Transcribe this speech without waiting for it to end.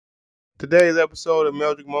Today's episode of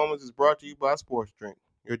Meldrick Moments is brought to you by Sports Drink,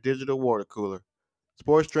 your digital water cooler.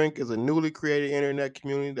 Sports Drink is a newly created internet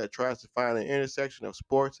community that tries to find an intersection of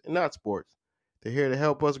sports and not sports. They're here to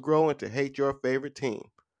help us grow and to hate your favorite team.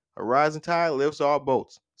 A rising tide lifts all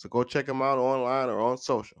boats, so go check them out online or on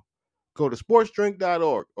social. Go to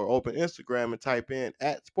sportsdrink.org or open Instagram and type in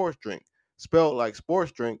 @sportsdrink, spelled like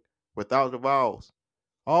sports drink without the vowels.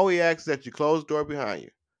 All we ask is that you close the door behind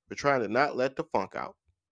you. We're trying to not let the funk out.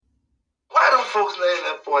 Why don't folks name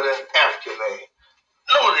that boy that African name?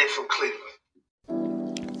 No, they from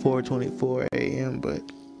Cleveland. 4:24 a.m., but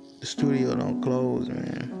the studio don't close,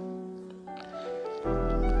 man.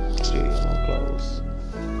 Studio don't close.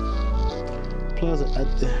 Plus,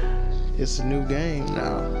 it's a new game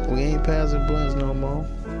now. We ain't passing blunts no more.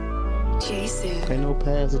 Jason, ain't no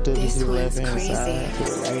passing to the left hand crazy. side, to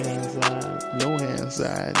the right hand side, no hand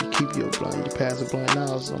side. You keep your blunt. You pass a blunt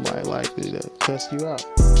now, somebody likely to cuss you out.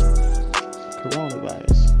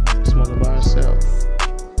 Coronavirus. Smoking by herself.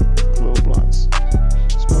 Little blunts.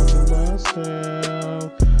 Smoking by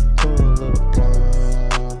herself. Pull a little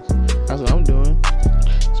blunts. That's what I'm doing.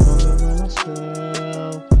 Smoking by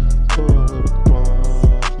myself. Pull a little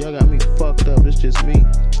blunts. Y'all got me fucked up. It's just me.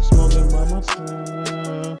 Smoking by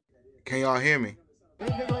myself. Can y'all hear me?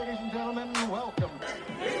 Ladies and gentlemen, welcome.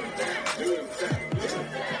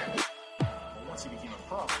 Once he became a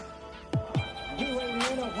pro. He weighed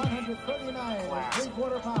in at 139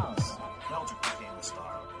 3/4 pounds. Meldrick became the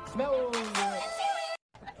star. Meldrick.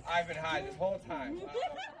 I've been high this whole time.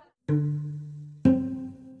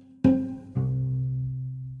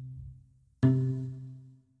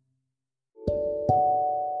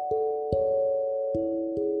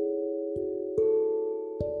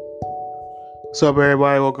 What's up,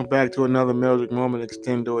 everybody? Welcome back to another Meldrick Moment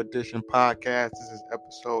Extendo Edition podcast. This is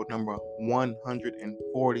episode number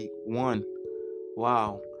 141.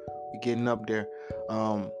 Wow, we're getting up there.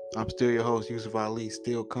 I'm still your host, Yusuf Ali,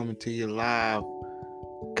 still coming to you live,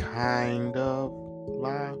 kind of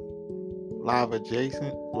live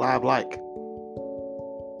adjacent, live like.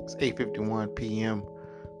 It's 8:51 p.m.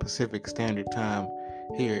 Pacific Standard Time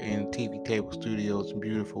here in TV Table Studios in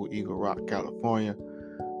beautiful Eagle Rock, California.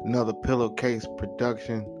 Another pillowcase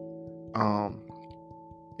production.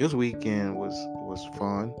 This weekend was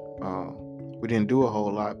fun. We didn't do a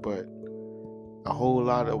whole lot, but a whole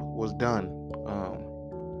lot was done.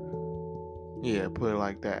 Put it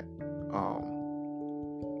like that.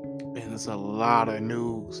 And it's a lot of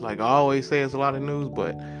news. Like I always say, it's a lot of news,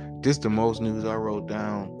 but this the most news I wrote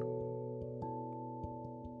down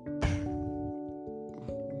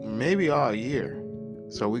maybe all year.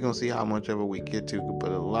 So we're going to see how much of it we get to,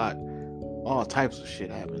 but all types of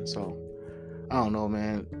shit happen. So, I don't know,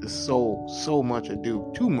 man. There's so much to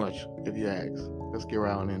do. Too much, if you ask. Let's get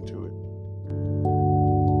right on into it.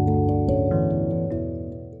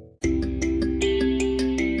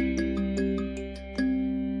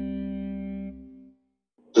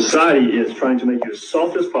 Society is trying to make you as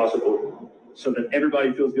soft as possible so that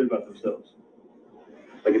everybody feels good about themselves.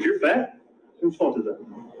 Like if you're fat, whose fault is that?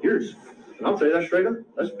 Yours. And I'll tell you that straight up.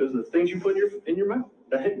 That's because of the things you put in your mouth.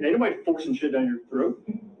 Ain't nobody forcing shit down your throat.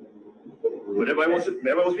 But everybody wants to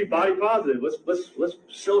be body positive. Let's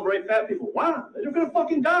celebrate fat people. Why? They're gonna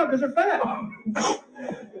fucking die because they're fat.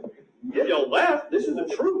 Yeah, y'all laugh. This is the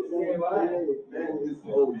truth.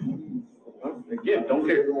 Again, don't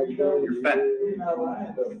care. You're fat.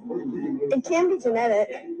 It can be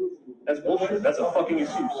genetic. That's bullshit. That's a fucking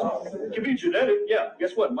excuse. It can be genetic. Yeah.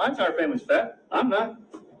 Guess what? My entire family's fat. I'm not.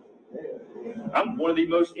 I'm one of the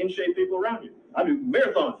most in shape people around you. I do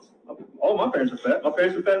marathons. All my parents are fat. My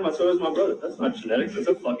parents are fat, and so is my brother. That's not genetics. That's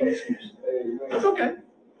a fucking excuse. That's okay.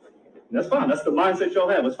 That's fine. That's the mindset y'all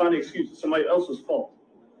have. Let's find the excuse. It's somebody else's fault.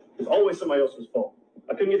 It's always somebody else's fault.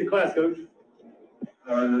 I couldn't get to class, coach.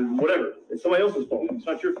 Whatever. It's somebody else's fault. It's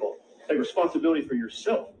not your fault. Take responsibility for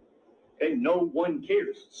yourself. Okay? No one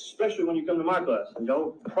cares, especially when you come to my class. And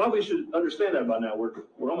y'all probably should understand that by now. We're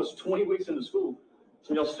almost 20 weeks into school.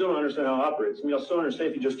 Some of y'all still don't understand how it operates. Some of y'all still understand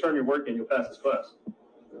if you just turn your work in, you'll pass this class.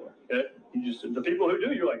 Okay? The people who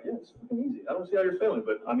do, you're like, yeah, it's fucking easy. I don't see how you're failing.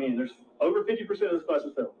 But, I mean, there's over 50% of this class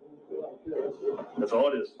is failing. That's all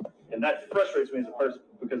it is. And that frustrates me as a person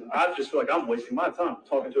because I just feel like I'm wasting my time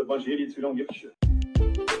talking to a bunch of idiots who don't give a shit.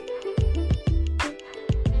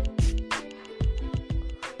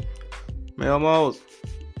 Melmos.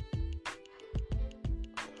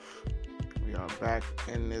 We are back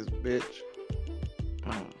in this bitch.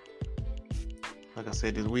 Like I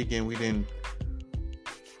said, this weekend we didn't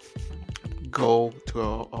go to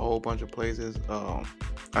a whole bunch of places.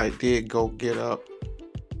 I did go get up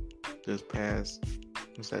this past,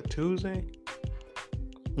 was that Tuesday?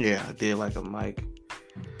 Yeah, I did like a mic,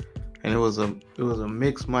 and it was a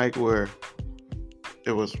mixed mic where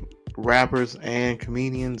it was rappers and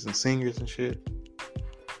comedians and singers and shit,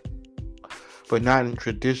 but not in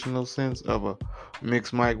traditional sense of a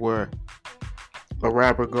mixed mic where a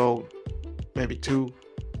rapper go maybe two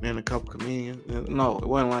and a couple comedians. No, it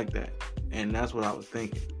wasn't like that, and that's what I was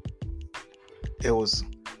thinking. It was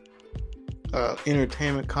a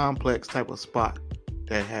entertainment complex type of spot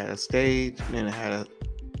that had a stage, and then it had a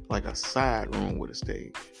side room with a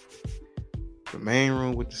stage. The main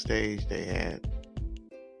room with the stage, they had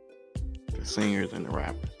the singers and the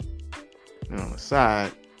rappers, and on the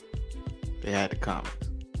side they had the comics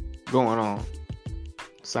going on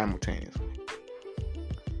simultaneously,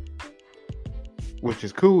 which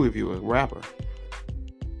is cool if you're a rapper,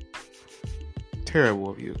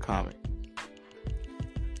 terrible if you're a comic.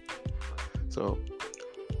 So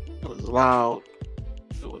it was loud.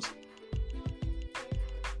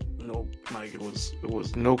 It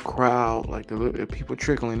was no crowd, like the people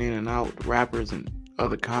trickling in and out, the rappers and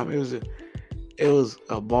other comics. It was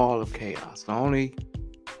a ball of chaos. The only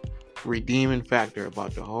redeeming factor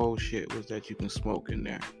about the whole shit was that you can smoke in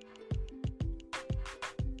there.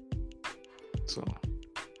 So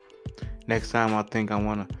next time I think I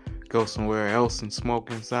want to go somewhere else and smoke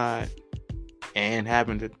inside, and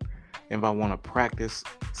if I want to practice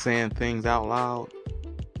saying things out loud,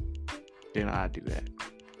 then I do that.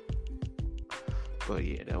 But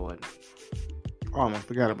yeah, that wasn't. I almost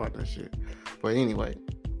forgot about that shit. But anyway,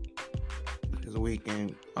 this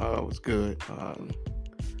weekend was good.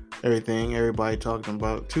 Everybody talking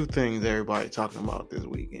about two things. Everybody talking about this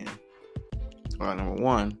weekend. Number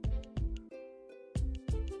one,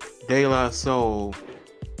 De La Soul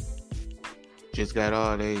just got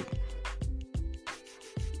all they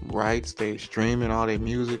rights. They streaming all their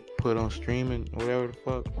music, put on streaming, whatever the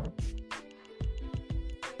fuck.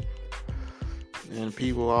 And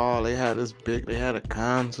people they had a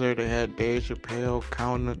concert. They had Dave Chappelle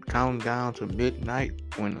counting down to midnight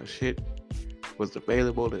when the shit was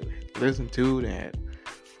available to listen to.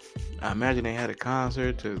 I imagine they had a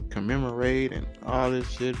concert to commemorate and all this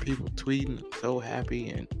shit. People tweeting, so happy.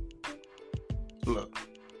 And look,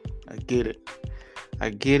 I get it.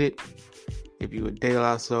 If you a De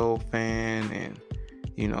La Soul fan, and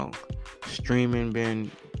streaming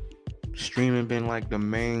been like the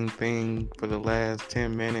main thing for the last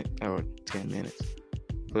 10 minutes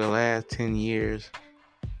for the last 10 years.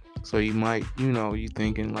 So you might, you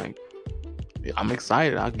thinking like, I'm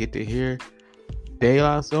excited. I get to hear De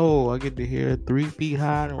La Soul. I get to hear 3 Feet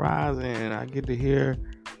High and Rising. I get to hear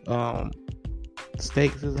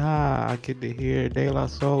Stakes is High. I get to hear De La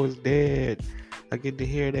Soul is Dead. I get to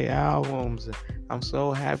hear their albums. I'm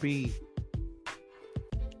so happy.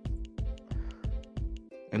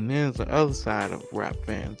 And then there's the other side of rap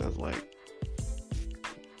fans that's like,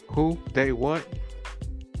 who? They what?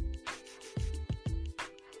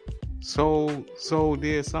 Soul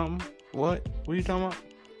did something? What? What are you talking about?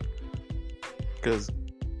 Because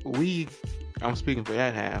I'm speaking for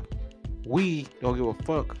that half, we don't give a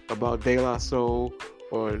fuck about De La Soul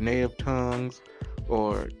or Native Tongues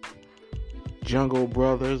or Jungle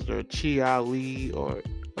Brothers or Chi Ali or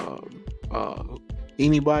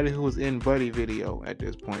anybody who was in Buddy video at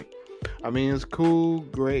this point. I mean, it's cool,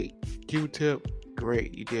 great. Q-Tip,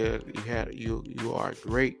 great. You are a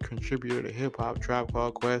great contributor to hip hop, Trap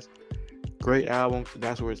Called Quest. Great albums.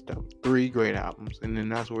 That's where it stops. 3 great albums, and then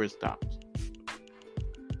that's where it stops.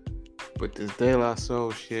 But this De La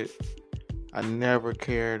Soul shit, I never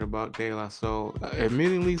cared about De La Soul.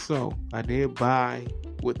 Admittedly so, I did buy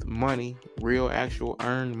with money, real actual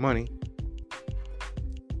earned money,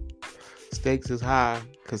 Stakes is High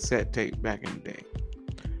cassette tape back in the day.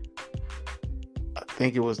 I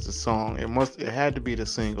think it was the song. It had to be the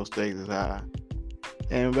single Stakes is High.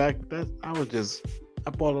 And back then, I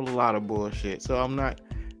bought a lot of bullshit. So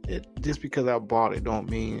just because I bought it don't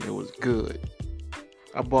mean it was good.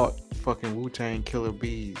 I bought fucking Wu-Tang Killer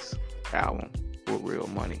Bees album with real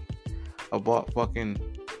money. I bought fucking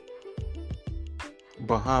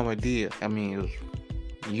Bahamadia. I mean, it was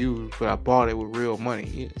used, but I bought it with real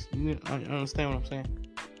money. You understand what I'm saying?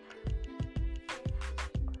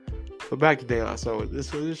 But back to De La Soul.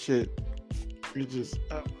 This shit,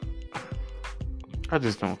 I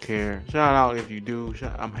just don't care. Shout out if you do.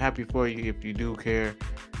 I'm happy for you if you do care.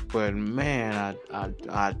 But man,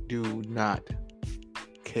 I do not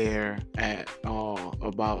care at all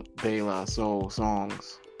about De La Soul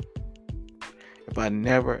songs. If I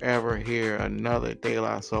never ever hear another De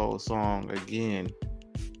La Soul song again,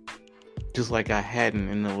 just like I hadn't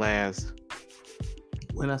in the last,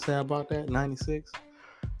 when I say about that, 96.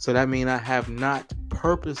 So that means I have not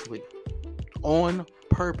purposely, on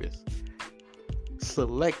purpose,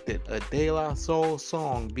 selected a De La Soul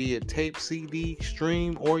song via tape, CD,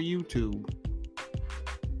 stream, or YouTube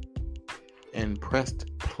and pressed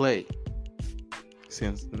play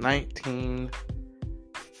since the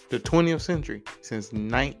 20th century, since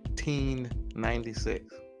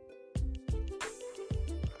 1996.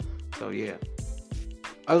 So yeah.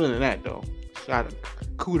 Other than that though,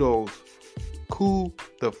 kudos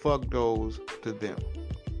to them.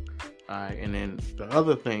 Alright, and then the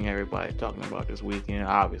other thing everybody's talking about this weekend,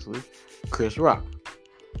 obviously, Chris Rock.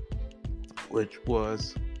 Which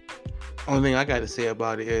was, only thing I got to say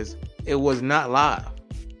about it is, it was not live.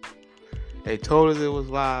 They told us it was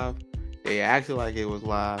live. They acted like it was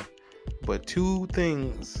live. But two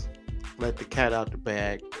things let the cat out the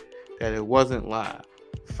bag that it wasn't live.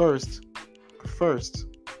 First,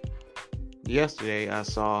 yesterday I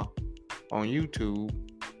saw on YouTube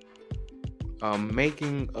a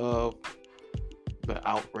making of the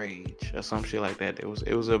outrage or some shit like that. It was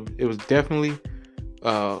definitely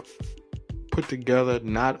put together,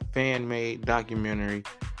 not fan made documentary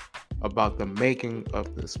about the making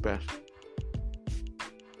of the special.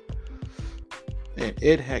 And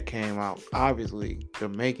it had came out, obviously, the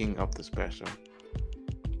making of the special.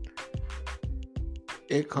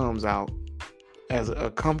 It comes out as an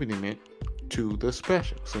accompaniment to the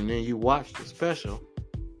special. So then you watch the special,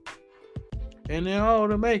 and then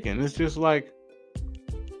the making. It's just like,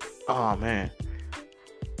 oh man,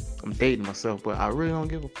 I'm dating myself, but I really don't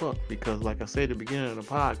give a fuck because, like I said at the beginning of the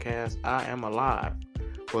podcast, I am alive.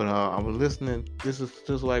 But I was listening. This is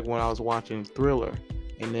just like when I was watching Thriller,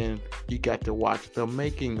 and then you got to watch the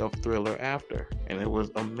making of Thriller after, and it was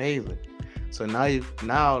amazing. So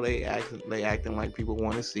now they acting like people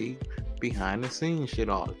want to see behind the scenes shit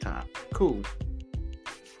all the time. Cool.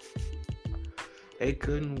 They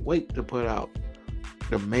couldn't wait to put out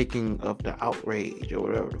the making of the outrage or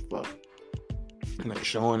whatever the fuck. And they're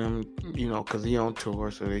showing him, because he on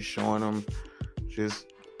tour, so they showing him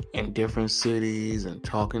just in different cities and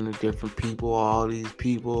talking to different people. All these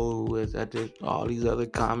people who is at this, all these other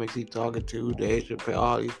comics he talking to, Dave Chappelle,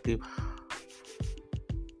 all these people.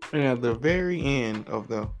 And at the very end of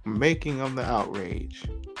the making of the outrage,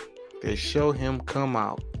 they show him come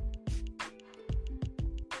out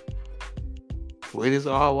with his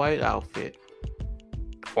all-white outfit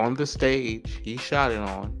on the stage he shot it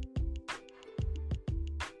on,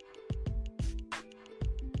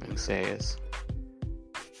 and says,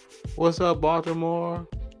 "What's up, Baltimore?"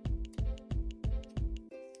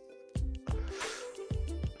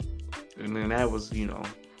 And then that was,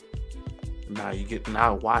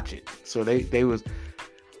 now watch it. So they was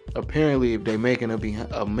apparently, if they making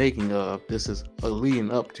a making of, this is a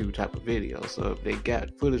leading up to type of video. So if they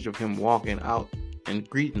got footage of him walking out and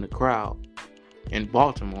greeting the crowd in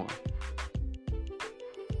Baltimore,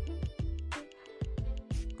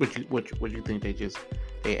 what you think they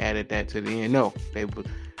added that to the end? No,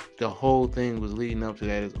 the whole thing was leading up to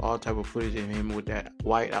that. Is all type of footage of him with that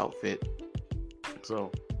white outfit.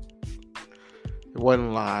 So it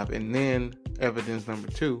wasn't live. And then evidence number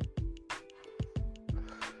 2,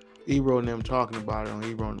 Ebro and them talking about it on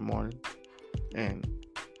Ebro in the morning, and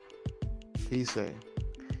he said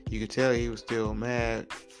you could tell he was still mad,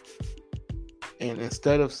 and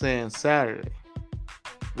instead of saying Saturday,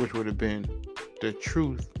 which would have been the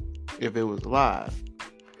truth if it was live,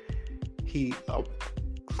 he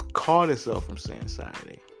caught himself from saying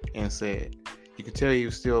Saturday and said you could tell he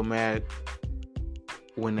was still mad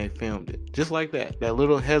when they filmed it. Just like that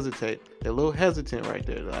little hesitant right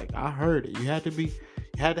there. Like, I heard it. You had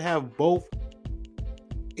to have both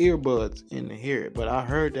earbuds in to hear it. But I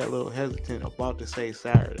heard that little hesitant about to say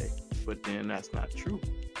Saturday. But then that's not true.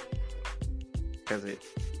 Because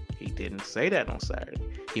he didn't say that on Saturday.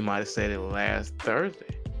 He might have said it last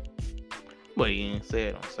Thursday. But he didn't say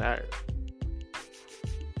it on Saturday.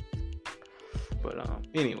 But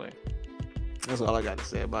anyway, that's all I got to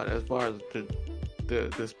say about it. As far as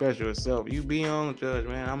the special itself, you be on, Judge,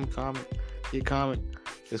 man. I'm a comic. You're a comic.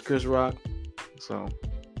 It's Chris Rock. So,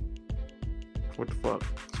 what the fuck?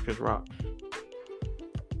 It's Chris Rock.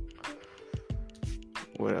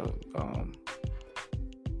 Well,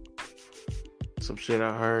 some shit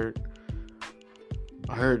I heard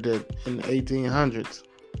that in the 1800s,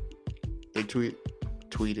 they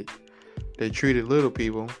treated little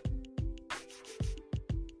people,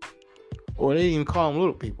 or they didn't even call them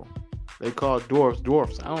little people. They called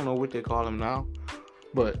dwarfs. I don't know what they call them now,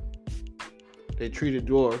 but they treated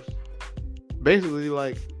dwarfs basically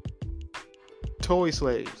like toy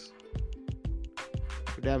slaves,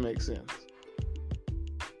 if that makes sense.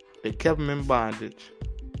 They kept them in bondage.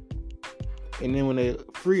 And then when they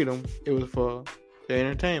freed them, it was for their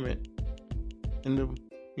entertainment. And the,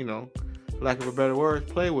 lack of a better word,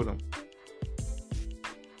 play with them.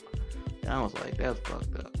 And I was like, that's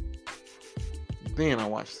fucked up. Then I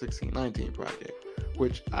watched 1619 Project,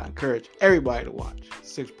 which I encourage everybody to watch.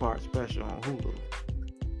 6-part special on Hulu.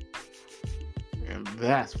 And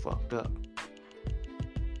that's fucked up.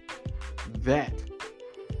 The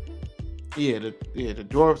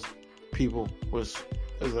dwarfs people was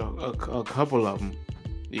a couple of them,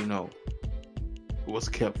 was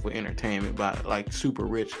kept for entertainment by like super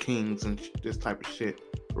rich kings and this type of shit.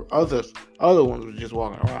 Other ones was just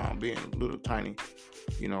walking around being little tiny,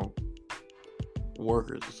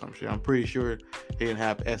 workers or some shit. I'm pretty sure they didn't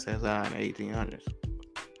have SSI in the 1800s.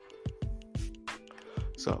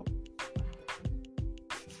 So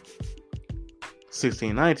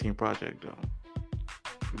 1619 Project though,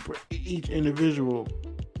 each individual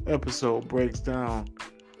episode breaks down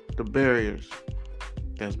the barriers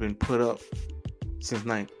that's been put up since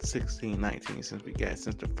 1619, since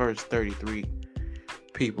the first 33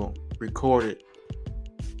 people recorded,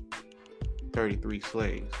 33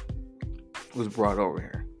 slaves was brought over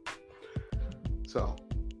here. So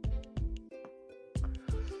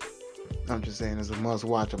I'm just saying it's a must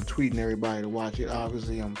watch. I'm tweeting everybody to watch it.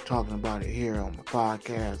 Obviously I'm talking about it here on my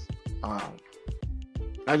podcast.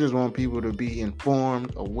 I just want people to be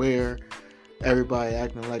informed, aware. Everybody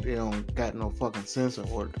acting like they don't got no fucking sense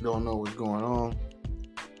or don't know what's going on.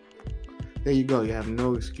 There you go. You have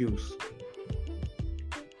no excuse.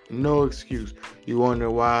 No excuse. You wonder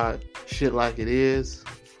why shit like it is.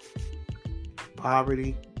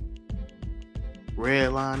 Poverty.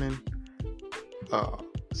 Redlining.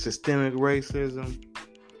 Systemic racism.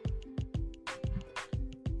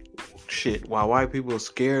 Shit. Why white people are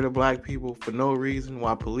scared of black people for no reason.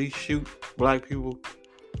 Why police shoot black people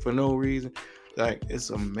for no reason. Like, it's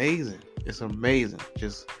amazing. It's amazing.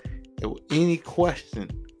 Just any question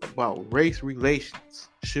about race relations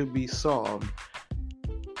should be solved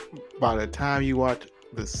by the time you watch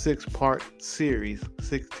the 6-part series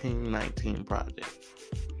 1619 Project.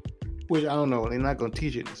 Which I don't know, they're not gonna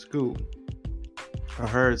teach it in school. I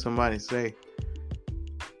heard somebody say,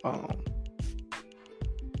 I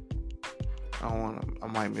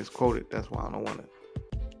might misquote it, that's why I don't want to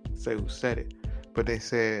say who said it. But they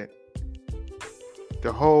said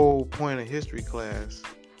the whole point of history class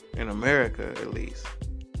in America, at least,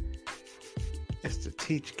 is to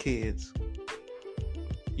teach kids,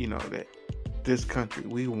 that this country,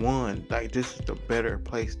 we won. Like, this is the better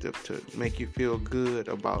place to make you feel good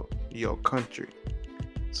about your country.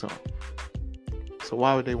 So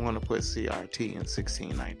why would they want to put CRT and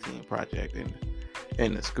 1619 Project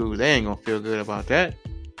in the schools? They ain't gonna feel good about that.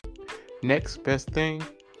 Next best thing,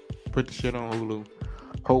 put the shit on Hulu.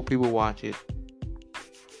 Hope people watch it.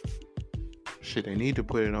 Shit, they need to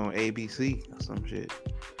put it on ABC or some shit.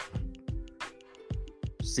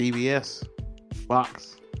 CBS,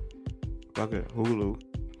 Fox, fuck it, Hulu.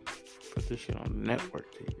 Put this shit on the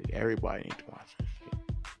network TV. Everybody needs to watch this shit.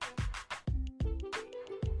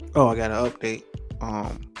 Oh, I got an update.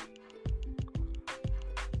 I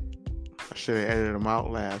should have edited them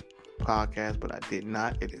out last podcast, but I did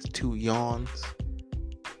not. It is 2 yawns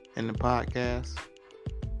in the podcast.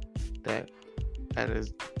 That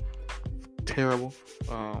is terrible.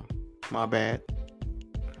 My bad.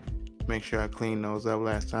 Make sure I clean those up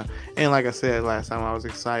last time. And like I said last time, I was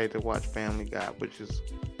excited to watch Family Guy,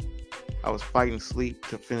 I was fighting sleep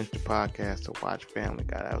to finish the podcast to watch Family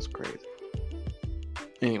Guy. That was crazy.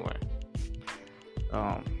 Anyway,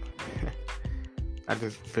 I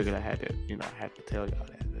just figured I had to tell y'all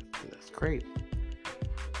that. That's crazy.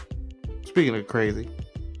 Speaking of crazy,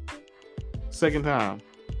 second time,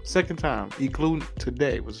 including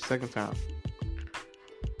today was the second time.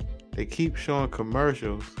 They keep showing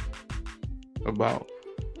commercials about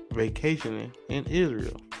vacationing in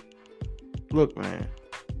Israel. Look, man,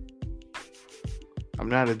 I'm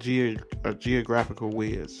not a geographical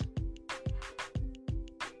whiz.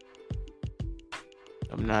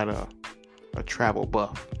 I'm not a travel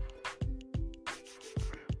buff.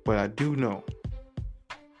 But I do know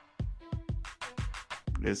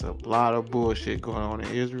there's a lot of bullshit going on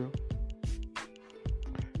in Israel.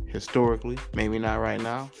 Historically, maybe not right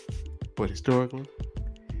now, but historically.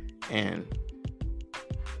 And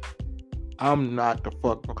I'm not the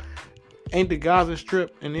fuck. Ain't the Gaza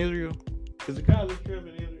Strip in Israel? Is the Gaza Strip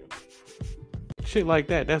in Israel? Shit like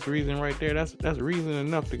that. That's reason right there. That's reason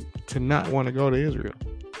enough to not want to go to Israel.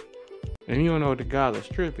 And you don't know what the Gaza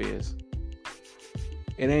Strip is.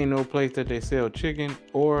 It ain't no place that they sell chicken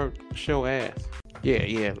or show ass. Yeah.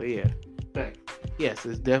 Yes,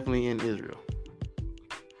 it's definitely in Israel.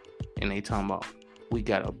 and they talking about we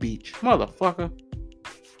got a beach. Motherfucker.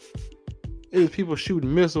 It is people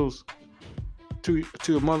shooting missiles to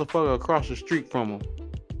a motherfucker across the street from them.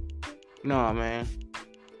 Nah, man.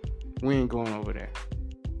 We ain't going over there.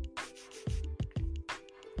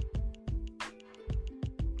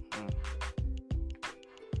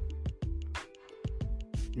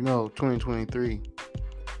 You know, 2023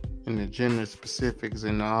 and the gender specifics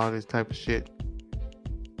and all this type of shit.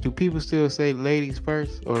 Do people still say ladies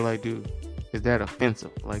first? Or like, is that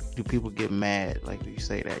offensive? Like, do people get mad? Like, do you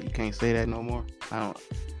say that? You can't say that no more?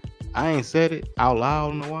 I ain't said it out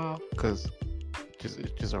loud in a while because it's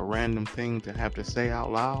just a random thing to have to say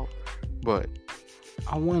out loud. But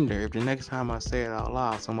I wonder if the next time I say it out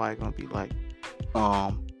loud, somebody gonna be like,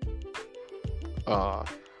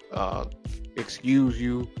 excuse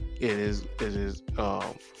you. It is,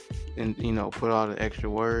 and you know, put all the extra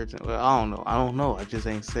words. I don't know. I just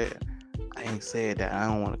ain't said. I ain't said that. I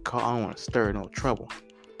don't want to stir no trouble.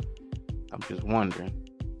 I'm just wondering,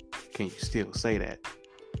 can you still say that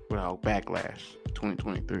without backlash?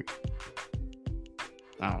 2023.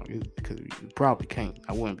 Because you probably can't.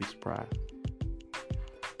 I wouldn't be surprised.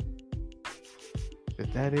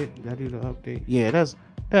 Is that it? Did I do the update? Yeah, that's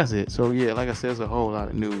it. So yeah, like I said, there's a whole lot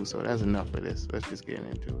of news. So that's enough of this. Let's just get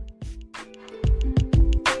into it.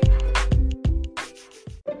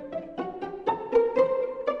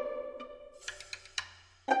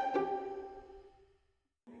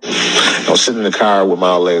 I was sitting in the car with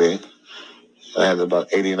my old lady. I had about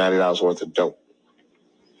 $80, $90 worth of dope.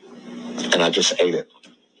 And I just ate it.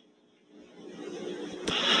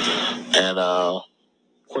 And, of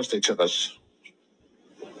course, they took us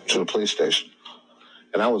to the police station.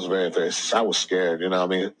 And I was I was scared, you know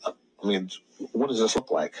what I mean, what does this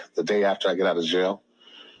look like the day after I get out of jail?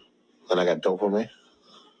 And I got dope on me.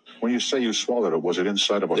 When you say you swallowed it, was it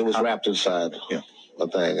inside of a... It was wrapped inside a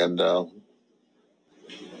thing. And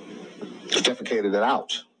defecated it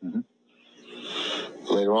out. Mm-hmm.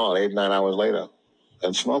 Later on, 8, 9 hours later,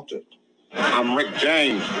 and smoked it. I'm Rick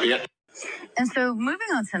James. Yeah. And so moving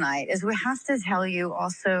on tonight is we have to tell you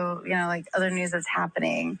also, you know, like other news that's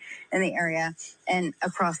happening in the area and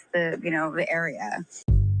across the, you know, the area.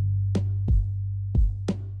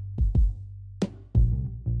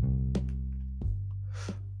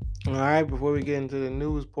 All right, before we get into the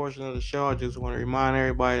news portion of the show, I just want to remind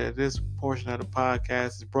everybody that this portion of the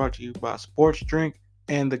podcast is brought to you by Sports Drink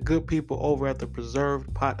and the good people over at the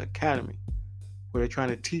Preserved Pot Academy, where they're trying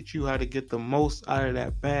to teach you how to get the most out of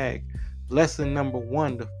that bag. Lesson number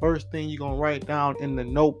 1, the first thing you're going to write down in the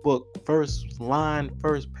notebook, first line,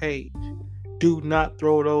 first page. Do not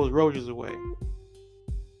throw those roaches away.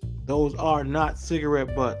 Those are not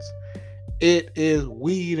cigarette butts. It is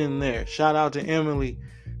weed in there. Shout out to Emily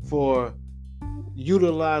for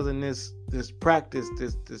utilizing this practice,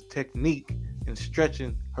 this technique, and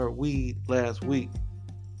stretching her weed last week.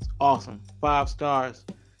 It's awesome. 5 stars.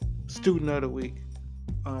 Student of the week.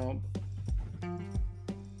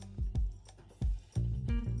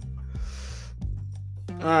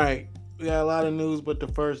 Alright, we got a lot of news, but the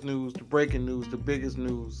first news, the breaking news, the biggest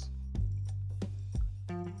news.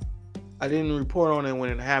 I didn't report on it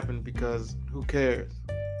when it happened because who cares?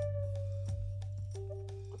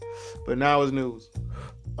 But now it's news.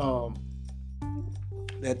 That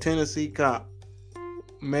Tennessee cop,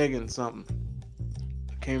 Megan something.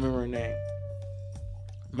 I can't remember her name.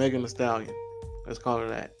 Megan Thee Stallion. Let's call her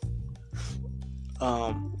that.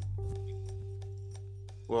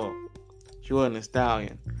 Well, she wasn't a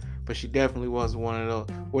stallion, but she definitely was one of those.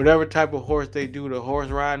 Whatever type of horse they do, the horse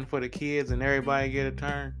riding for the kids and everybody get a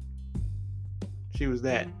turn. She was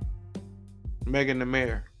that. Megan the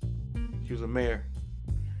mare. She was a mare.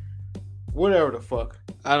 Whatever the fuck.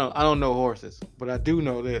 I don't know horses, but I do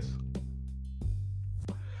know this.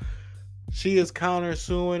 She is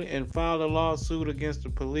countersuing and filed a lawsuit against the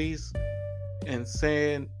police and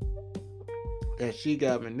saying that she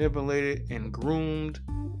got manipulated and groomed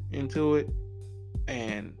into it,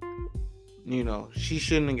 and you know, she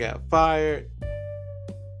shouldn't have got fired.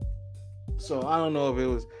 So I don't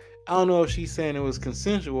know if she's saying it was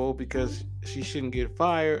consensual because she shouldn't get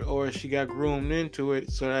fired, or she got groomed into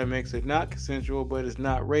it, so that makes it not consensual, but it's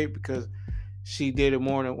not rape because she did it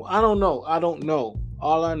more than... I don't know.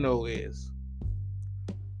 All I know is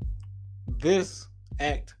this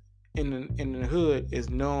act in the hood is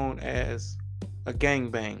known as a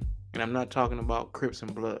gangbang, and I'm not talking about Crips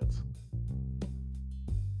and Bloods.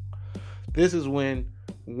 This is when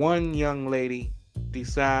one young lady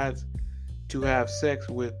decides to have sex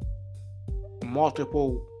with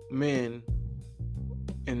multiple men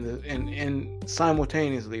and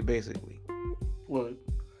simultaneously, basically. Well,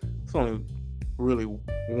 it's only really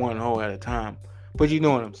one hoe at a time. But you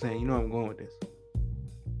know what I'm saying. You know where I'm going with this.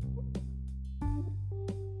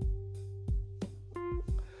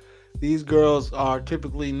 These girls are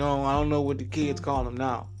typically known, I don't know what the kids call them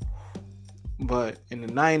now, but in the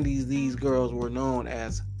 90s, these girls were known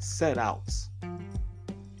as set-outs.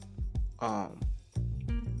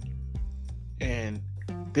 And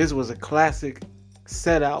this was a classic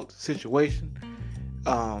set-out situation.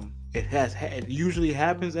 It usually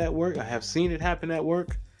happens at work. I have seen it happen at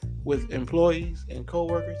work with employees and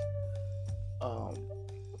co-workers.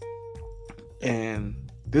 And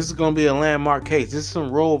this is going to be a landmark case. This is some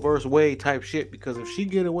Roe versus Wade type shit, because if she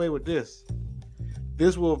get away with this,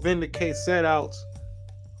 this will vindicate set-outs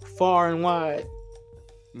far and wide,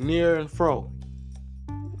 near and fro.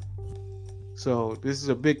 So this is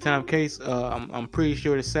a big time case. I'm pretty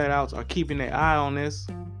sure the set-outs are keeping their eye on this.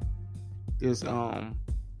 Because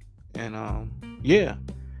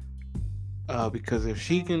if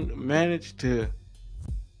she can manage to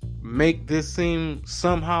make this seem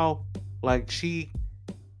somehow like she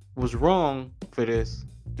was wrong for this,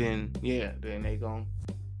 then here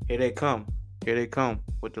they come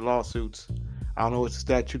with the lawsuits. I don't know what's the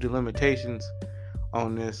statute of limitations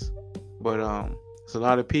on this, but it's a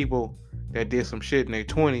lot of people that did some shit in their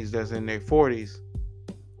 20s that's in their 40s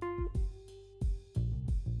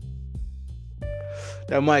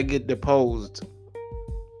that might get deposed.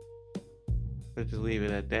 Let's just leave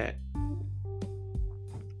it at that.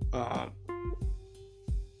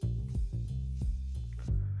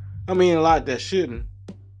 I mean, a lot that shouldn't,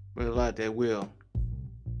 but a lot that will.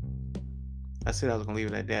 I said I was gonna leave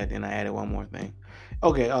it at that, then I added one more thing.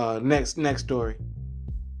 Okay, next story.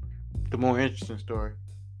 The more interesting story.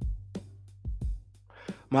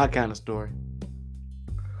 My kind of story.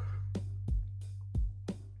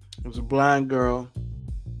 It was a blind girl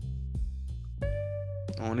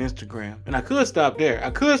on Instagram. And I could stop there.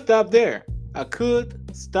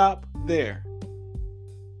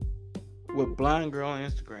 With blind girl on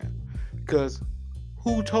Instagram. Because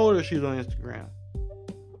who told her she was on Instagram?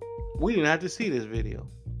 We didn't have to see this video.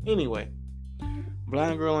 Anyway,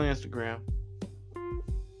 blind girl on Instagram.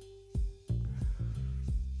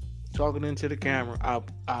 Talking into the camera.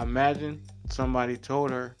 I imagine somebody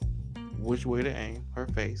told her which way to aim her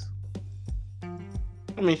face.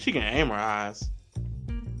 I mean, she can aim her eyes,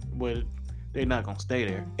 but they're not gonna stay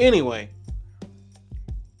there. Anyway,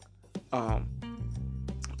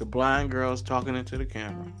 the blind girl's talking into the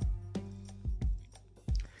camera,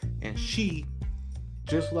 and she,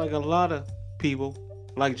 just like a lot of people,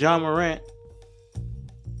 like John Morant,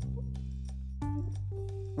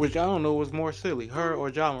 which I don't know was more silly, her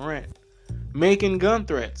or John Morant, making gun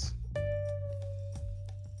threats.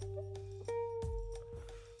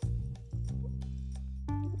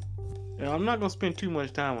 Now, I'm not going to spend too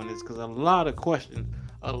much time on this because a lot of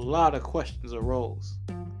questions arose.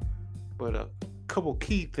 But a couple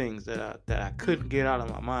key things that I couldn't get out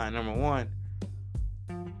of my mind. Number one,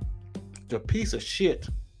 the piece of shit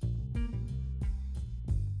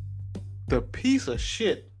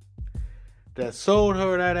that sold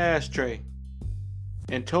her that ashtray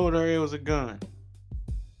and told her it was a gun.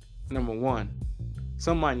 Number one,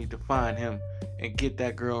 somebody need to find him and get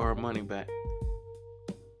that girl her money back.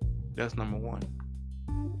 That's number one.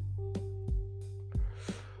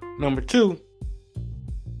 Number two,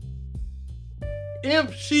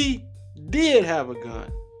 if she did have a gun,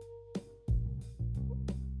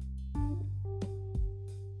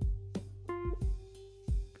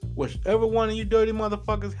 whichever one of you dirty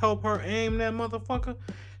motherfuckers help her aim that motherfucker,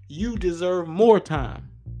 you deserve more time.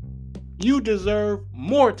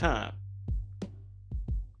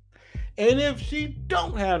 And if she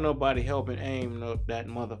don't have nobody helping aim that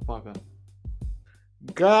motherfucker,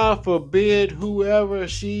 God forbid whoever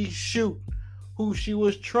she shoot, who she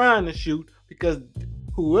was trying to shoot, because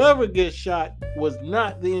whoever gets shot was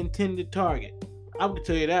not the intended target. I'm going to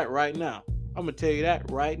tell you that right now.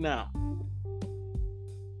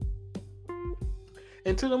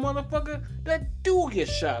 And to the motherfucker that do get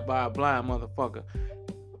shot by a blind motherfucker,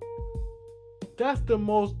 that's the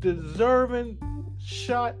most deserving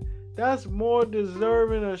shot. That's more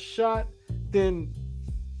deserving a shot than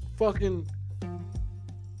fucking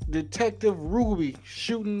Detective Ruby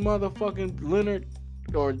shooting motherfucking Leonard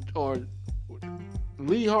or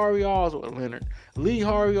Lee Harvey Oswald.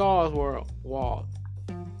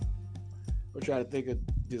 We'll try to think of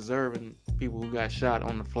deserving people who got shot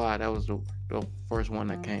on the fly. That was the first one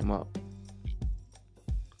that came up.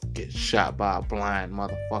 Get shot by a blind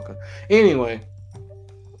motherfucker. Anyway,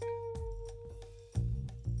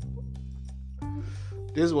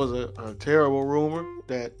 this was a terrible rumor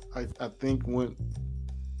that I think went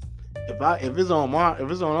if it's on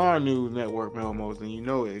our news network almost, then you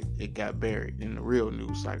know it got buried in the real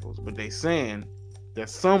news cycles. But they saying that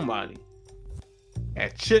somebody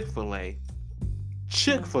at Chick-fil-A,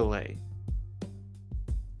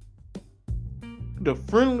 the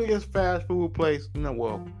friendliest fast food place,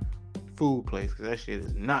 food place, because that shit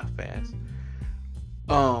is not fast,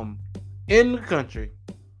 in the country,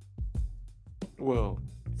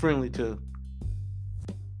 friendly to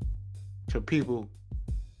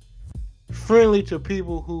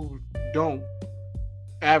people who don't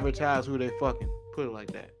advertise who they fucking, put it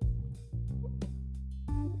like that.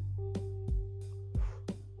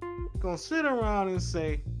 Gonna sit around and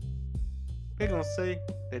they're gonna say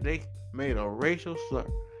that they made a racial slur.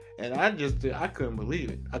 And I couldn't believe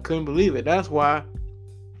it. That's why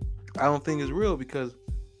I don't think it's real, because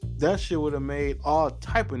that shit would have made all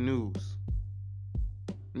type of news.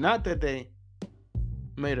 Not that they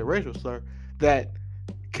made a racial slur, that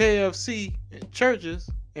KFC and churches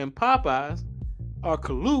and Popeyes are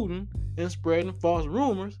colluding and spreading false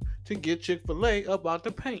rumors to get Chick-fil-A up out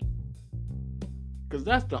the paint. Because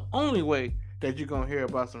that's the only way that you're going to hear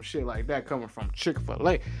about some shit like that coming from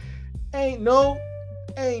Chick-fil-A. Ain't no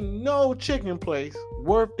chicken place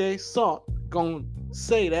worth their salt going to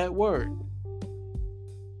say that word.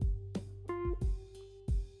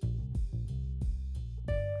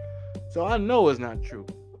 So I know it's not true.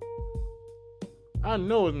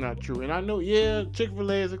 And I know,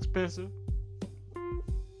 Chick-fil-A is expensive.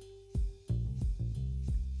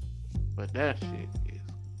 But that shit is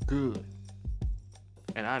good.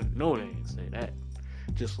 And I know they didn't say that.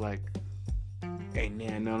 Just like, ain't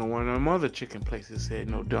none of one of them other chicken places said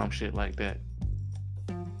no dumb shit like that.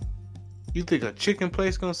 You think a chicken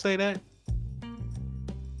place gonna say that?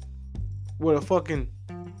 With a fucking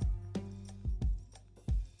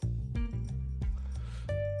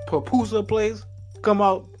pupusa place come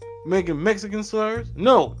out making Mexican slurs?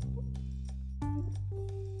 No.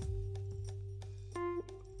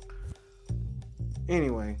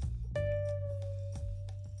 Anyway.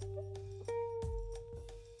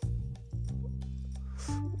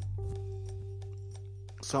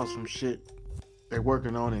 Saw some shit they're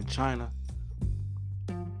working on in China.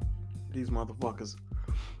 These motherfuckers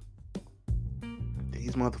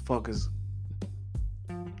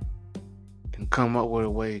can come up with a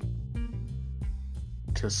way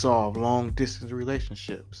to solve long distance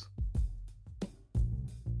relationships.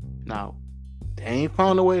 Now, they ain't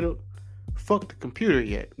found a way to fuck the computer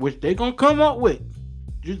yet, which they gonna come up with.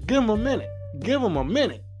 Just give them a minute.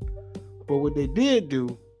 But what they did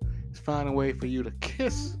do is find a way for you to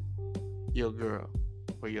kiss your girl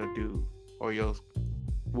or your dude or your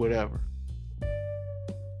whatever.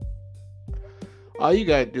 All you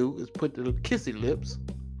gotta do is put the kissy lips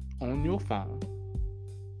on your phone.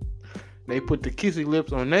 They put the kissy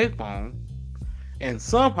lips on their phone, and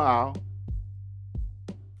somehow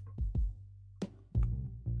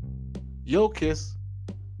their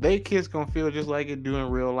kiss gonna feel just like it do in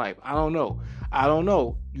real life. I don't know.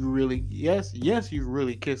 You really, yes, you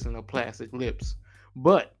really kissing the plastic lips,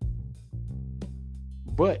 but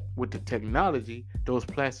with the technology, those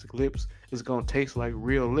plastic lips is gonna taste like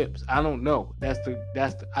real lips. I don't know. That's the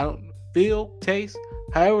I don't feel, taste,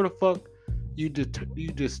 however the fuck you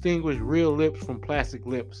distinguish real lips from plastic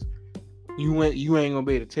lips. You ain't gonna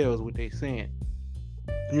be able to tell is what they saying.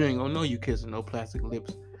 You ain't gonna know you kissing no plastic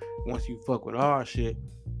lips once you fuck with our shit.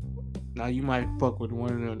 Now you might fuck with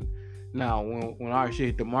one of them. Now when our shit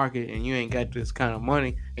hit the market and you ain't got this kind of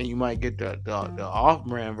money, and you might get the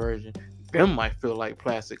off-brand version, them might feel like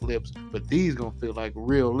plastic lips, but these gonna feel like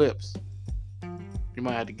real lips. You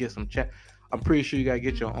might have to get some I'm pretty sure you gotta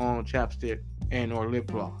get your own chapstick and or lip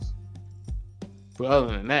gloss. But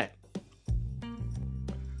other than that,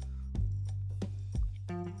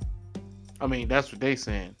 I mean, that's what they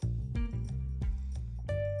saying.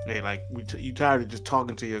 They like, you tired of just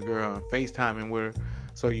talking to your girl and FaceTiming with her,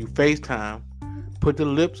 so you FaceTime, put the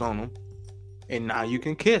lips on them, and now you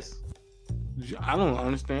can kiss. I don't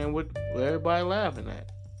understand what everybody laughing at.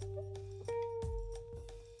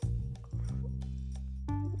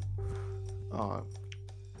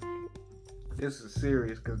 This is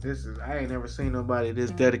serious, because I ain't never seen nobody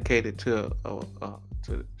this dedicated to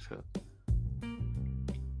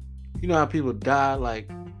you know how people die, like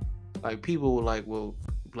people were like, well,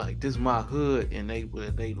 like, this is my hood, and they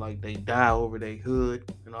die over their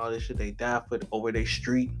hood and all this shit. They die over their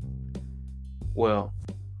street. Well,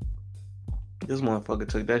 this motherfucker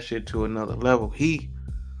took that shit to another level. He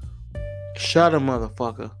shot a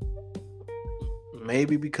motherfucker,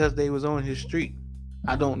 maybe because they was on his street.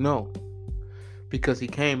 I don't know. Because he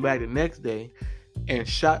came back the next day and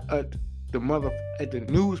shot the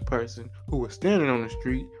news person who was standing on the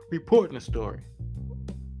street reporting the story.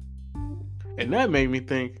 And that made me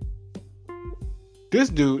think, this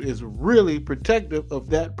dude is really protective of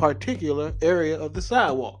that particular area of the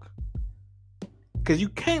sidewalk. Because you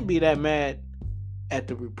can't be that mad at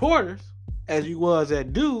the reporters as you was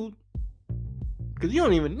that dude, because you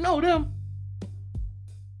don't even know them.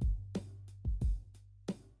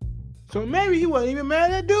 So maybe he wasn't even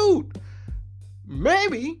mad at that dude.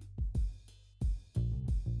 Maybe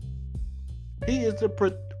he is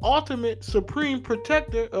the ultimate supreme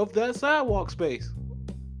protector of that sidewalk space.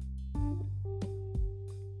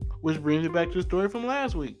 Which brings me back to the story from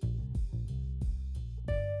last week.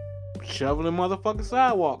 Shoveling motherfucking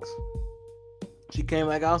sidewalks. She came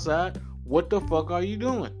back outside. What the fuck are you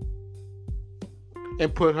doing?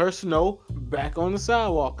 And put her snow back on the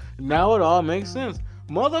sidewalk. Now it all makes sense.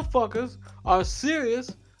 Motherfuckers are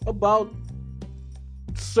serious about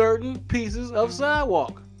certain pieces of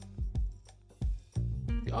sidewalk.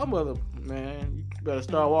 Y'all man, you better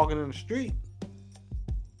start walking in the street.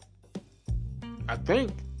 I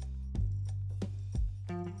think.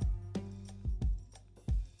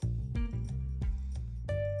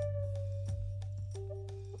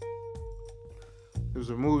 There was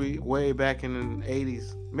a movie way back in the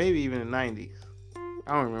 80s, maybe even the 90s.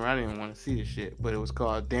 I don't remember. I didn't want to see this shit, but it was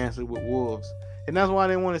called Dancing with Wolves. And that's why I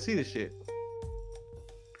didn't want to see this shit.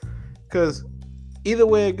 Because either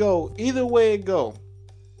way it go,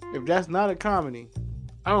 if that's not a comedy,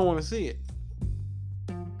 I don't want to see it.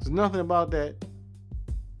 There's nothing about that,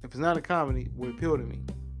 if it's not a comedy, would appeal to me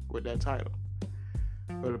with that title.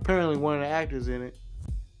 But apparently one of the actors in it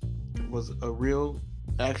was a real,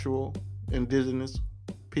 actual indigenous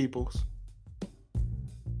peoples.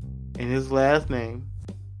 And his last name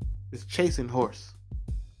is Chasinghorse,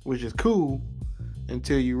 which is cool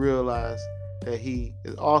until you realize that he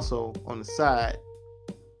is also on the side.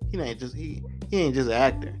 He ain't just an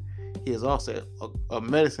actor. He is also a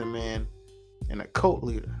medicine man and a cult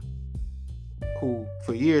leader who,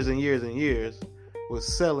 for years and years and years, was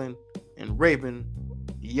selling and raping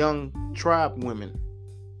young tribe women.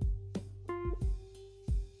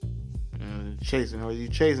 Chasing her, you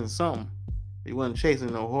chasing something. He wasn't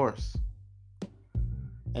chasing no horse.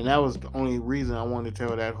 And that was the only reason I wanted to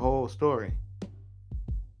tell that whole story.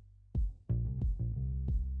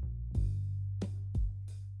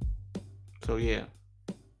 So yeah,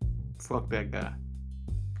 fuck that guy.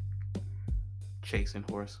 Chasing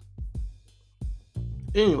horse.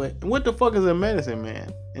 Anyway, what the fuck is a medicine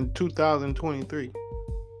man in 2023?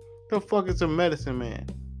 The fuck is a medicine man?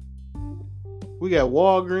 We got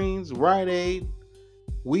Walgreens, Rite Aid,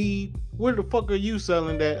 weed. Where the fuck are you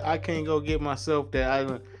selling that I can't go get myself?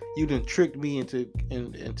 That you done tricked me into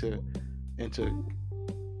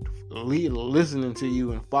listening to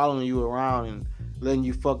you and following you around and letting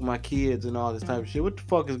you fuck my kids and all this type of shit. What the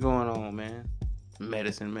fuck is going on, man?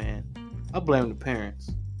 Medicine man. I blame the parents.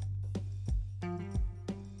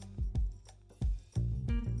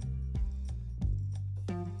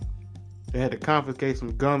 They had to confiscate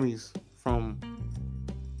some gummies from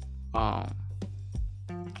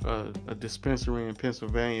a dispensary in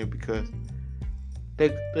Pennsylvania because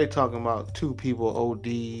they talking about 2 people OD'd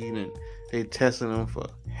and they testing them for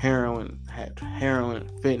heroin, had heroin,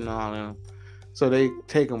 fentanyl in them. So they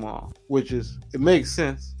take them all, it makes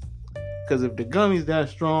sense. Because if the gummies that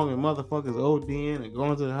strong and motherfuckers ODing and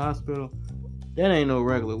going to the hospital, that ain't no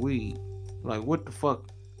regular weed. Like, what the fuck?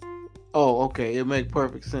 Oh, okay, it makes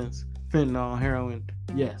perfect sense. Fentanyl, heroin,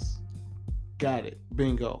 yes. Got it.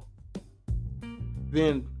 Bingo.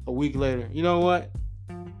 Then, a week later, you know what?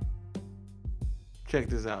 Check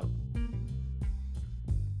this out.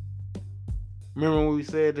 Remember when we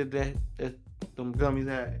said that them gummies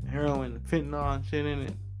had heroin and fentanyl and shit in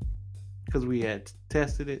it? Because we had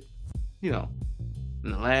tested it, in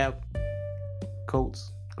the lab.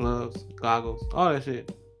 Coats, gloves, goggles, all that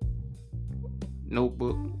shit.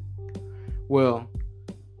 Notebook. Well,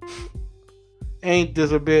 ain't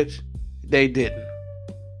this a bitch? They didn't.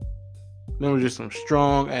 Them were just some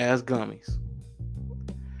strong ass gummies.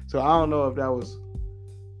 So I don't know if that was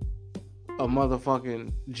a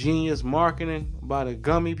motherfucking genius marketing by the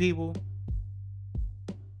gummy people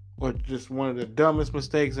or just one of the dumbest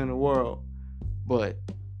mistakes in the world. But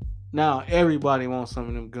now everybody wants some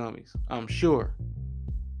of them gummies, I'm sure.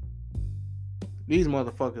 These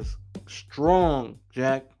motherfuckers strong,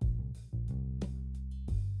 Jack.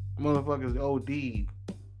 Motherfuckers OD'd.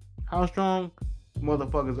 How strong?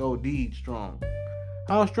 Motherfuckers OD'd strong.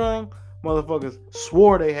 How strong? Motherfuckers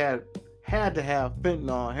swore they had to have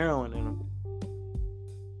fentanyl and heroin in them.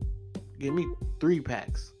 Give me 3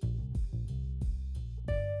 packs.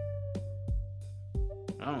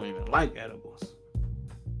 I don't even like edibles.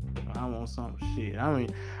 I want some shit. I mean,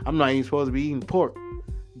 I'm not even supposed to be eating pork.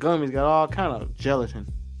 Gummies got all kind of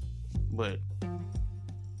gelatin, but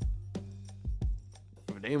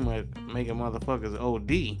they might make a motherfuckers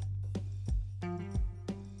OD.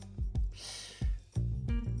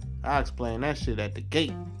 I'll explain that shit at the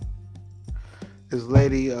gate. This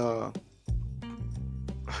lady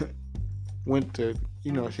went to,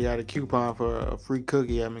 she had a coupon for a free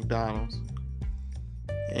cookie at McDonald's,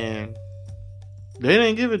 and they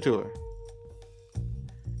didn't give it to her.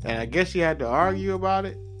 And I guess she had to argue about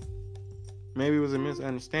it. Maybe it was a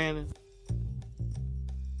misunderstanding.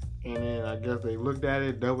 And then I guess they looked at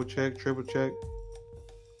it, double checked, triple checked,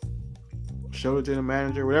 showed it to the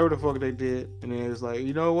manager, whatever the fuck they did. And then it was like,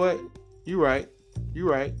 you know what? You right.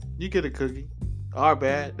 You get a cookie. Our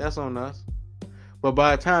bad. That's on us. But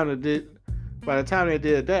by the time they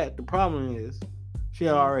did that, the problem is she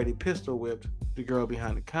had already pistol whipped the girl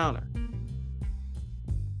behind the counter.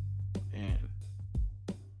 And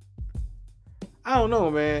I don't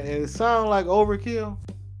know, man. It sounds like overkill.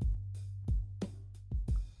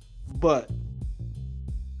 But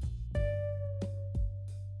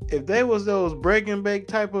if they was those break and bake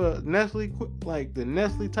type of Nestle, like the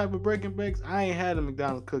Nestle type of break and bakes, I ain't had a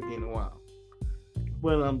McDonald's cookie in a while.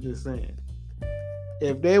 But I'm just saying,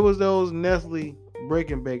 if they was those Nestle break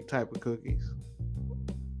and bake type of cookies,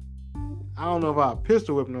 I don't know if I'd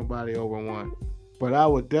pistol whip nobody over one, but I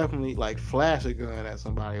would definitely like flash a gun at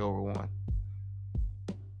somebody over one.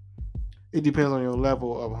 It depends on your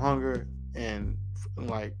level of hunger and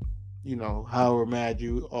like, however mad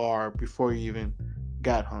you are before you even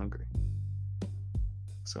got hungry.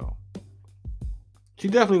 So she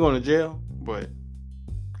definitely going to jail, but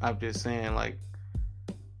I'm just saying, like,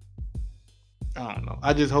 I don't know.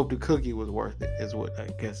 I just hope the cookie was worth it, is what I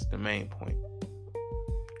guess the main point.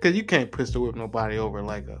 Because you can't pistol whip nobody over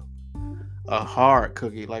like a hard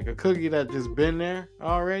cookie, like a cookie that just been there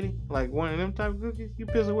already, like one of them type of cookies. You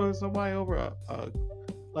pistol whip somebody over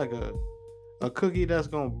a cookie that's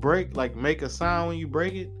gonna break, like make a sound when you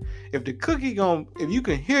break it. If you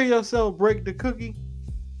can hear yourself break the cookie,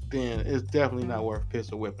 then it's definitely not worth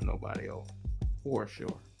pistol whipping nobody over, for sure.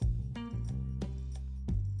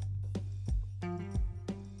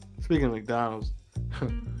 Speaking of McDonald's, I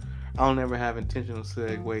don't ever have intentional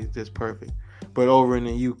segues this perfect, but over in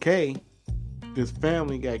the UK, this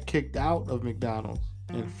family got kicked out of McDonald's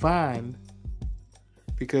and fined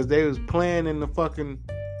because they was playing in the fucking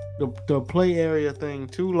the play area thing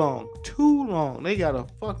too long. They got a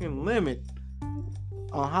fucking limit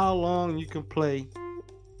on how long you can play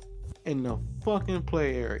in the fucking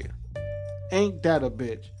play area. Ain't that a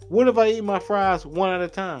bitch? What if I eat my fries one at a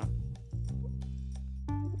time?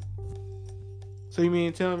 So you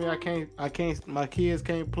mean to tell me my kids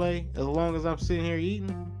can't play as long as I'm sitting here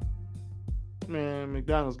eating? Man,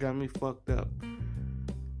 McDonald's got me fucked up.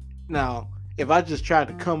 Now, if I just tried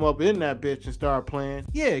to come up in that bitch and start playing,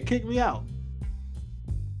 yeah, kick me out.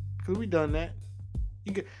 Cause we done that.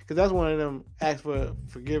 Cause that's one of them ask for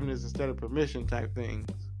forgiveness instead of permission type things.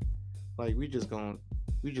 Like we just gonna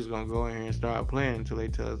go in here and start playing until they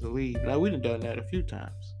tell us to leave. Now we done that a few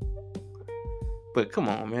times. But come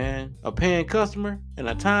on, man, a paying customer and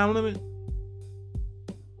a time limit.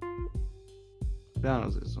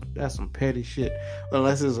 That's some petty shit.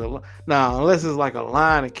 Unless it's like a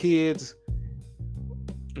line of kids.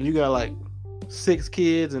 You got like 6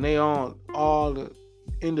 kids and they on all the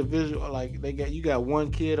individual, like you got one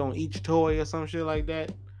kid on each toy or some shit like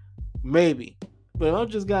that. Maybe. But if I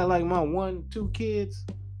just got like my 1-2 kids,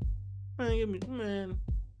 man,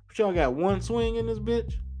 y'all got one swing in this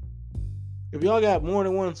bitch? If y'all got more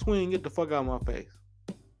than one swing, get the fuck out of my face.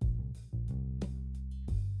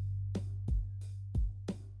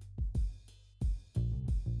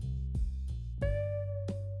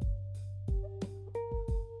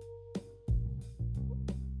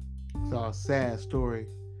 Saw a sad story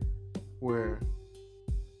where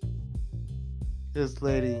this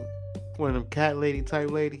lady, one of them cat lady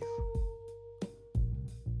type ladies,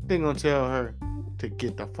 they gonna tell her to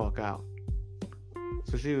get the fuck out.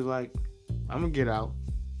 So she was like, I'm gonna get out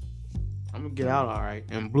alright,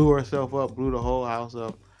 and blew herself up, blew the whole house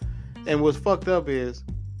up. And what's fucked up is,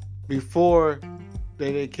 before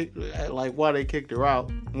they kicked, like why they kicked her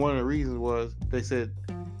out, one of the reasons was they said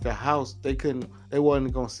the house, they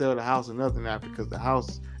wasn't gonna sell the house or nothing after, because the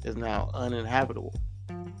house is now uninhabitable.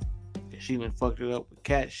 She done fucked it up with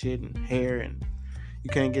cat shit and hair, and you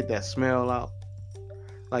can't get that smell out.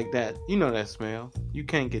 Like that, you know that smell. You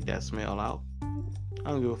can't get that smell out. I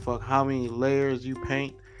don't give a fuck how many layers you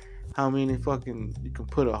paint, how many fucking, you can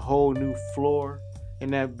put a whole new floor in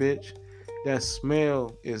that bitch. that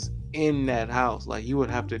smell is in that house. Like, you would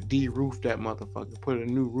have to de-roof that motherfucker, put a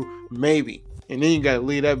new roof, maybe. And then you gotta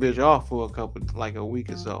leave that bitch off for a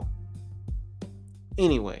week or so.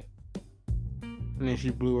 Anyway. And then she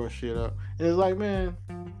blew her shit up. And it's like, man,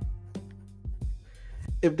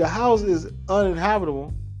 if the house is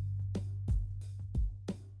uninhabitable,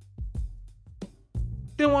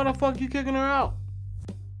 then why the fuck you kicking her out?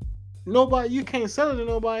 Nobody, you can't sell it to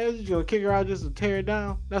nobody else. You're gonna kick her out just to tear it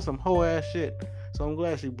down? That's some hoe ass shit. So I'm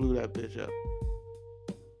glad she blew that bitch up.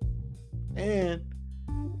 And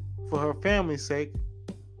for her family's sake,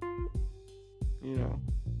 you know,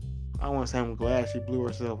 I want to say I'm glad she blew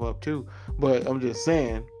herself up too, but I'm just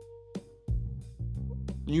saying,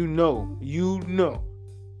 you know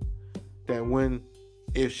that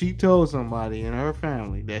if she told somebody in her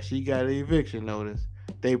family that she got an eviction notice,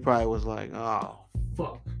 they probably was like, oh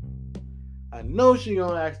fuck, I know she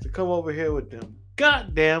gonna ask to come over here with them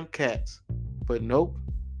goddamn cats. But nope,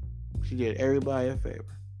 she did everybody a favor.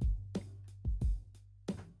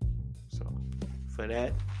 So for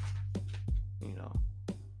that, you know,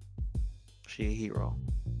 she a hero.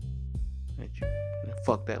 And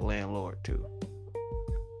fuck that landlord too.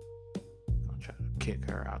 I'm trying to kick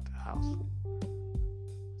her out the house.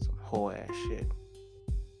 Some whole ass shit.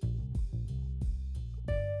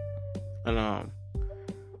 And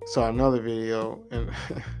saw another video, and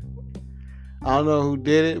I don't know who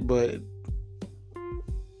did it, but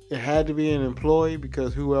it had to be an employee,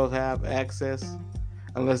 because who else have access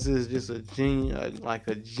unless it's just a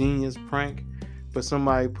genius prank. But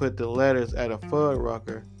somebody put the letters at a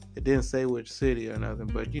Fuddrucker. It didn't say which city or nothing,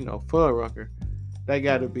 but you know, Fuddrucker, that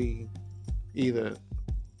got to be either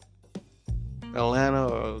Atlanta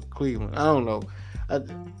or Cleveland. I don't know.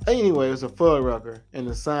 Anyway, it was a Fuddrucker, and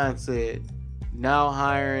the sign said, now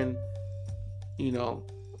hiring,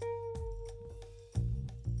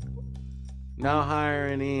 now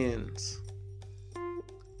hiring ends.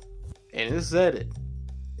 And it said it.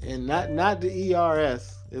 And not the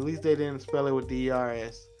ERS. At least they didn't spell it with the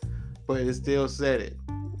ERS. But it still said it.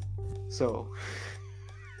 So,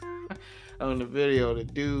 on the video, the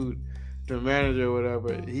dude, the manager or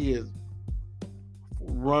whatever, he is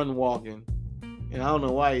run walking. And I don't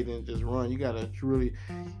know why he didn't just run. You gotta really,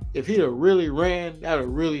 if he'd have really ran, that would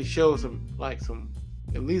really show some,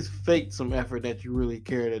 at least fake some effort that you really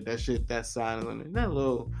care that sign is on it. That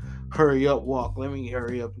little hurry up walk. Let me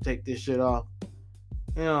hurry up and take this shit off.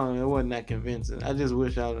 You know, it wasn't that convincing. I just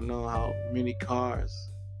wish I would have known how many cars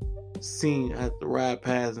had to ride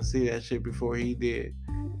past and see that shit before he did.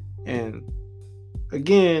 And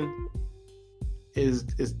again,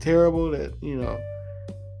 it's terrible that,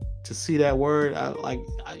 to see that word.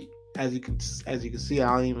 As you can see,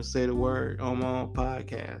 I don't even say the word on my own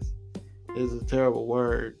podcast. It's a terrible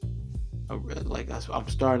word. I'm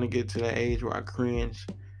starting to get to that age where I cringe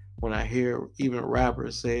when I hear even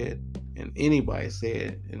rappers say it, and anybody say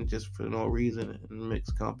it, and just for no reason in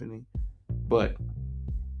mixed company. But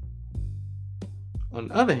on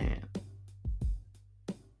the other hand,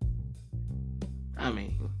 I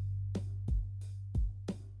mean,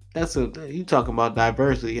 you talking about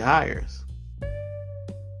diversity hires.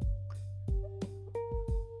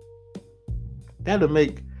 That'll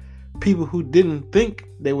make people who didn't think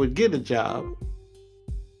they would get a job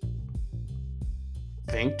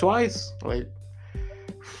think twice. Like,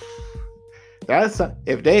 that's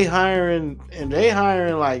if they hiring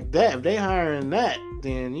like that. If they hiring that,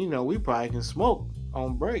 then we probably can smoke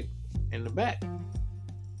on break in the back.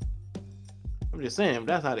 I'm just saying,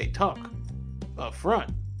 that's how they talk up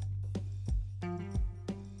front.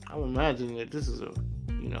 I would imagine that this is a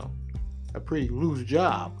pretty loose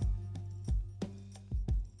job.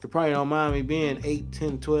 They probably don't mind me being 8,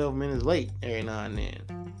 10, 12 minutes late every now and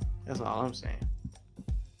then. That's all I'm saying.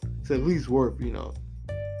 It's at least worth,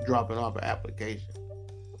 dropping off an application.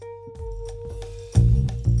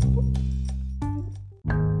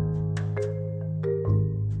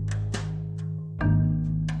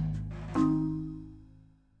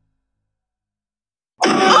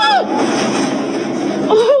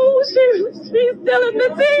 Oh, she's still in the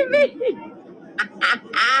TV.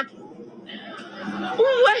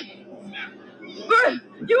 Wait,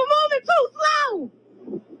 you moving too slow.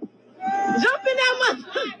 Jump in that mother.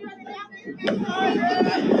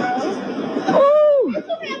 Ooh. Let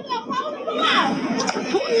me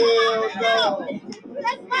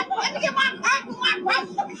get my purse.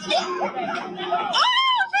 Oh, she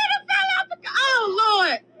done fell out the car. Oh,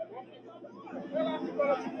 Lord.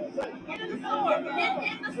 In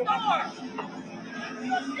the store.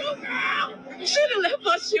 She done left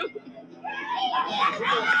her shoe.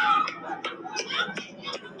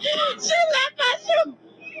 She left her shoe.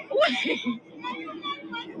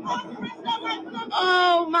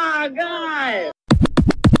 Oh my God.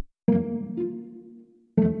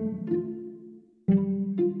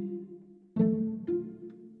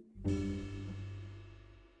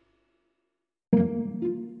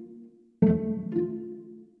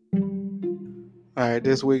 All right,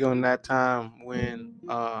 this week on that time when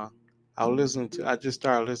I just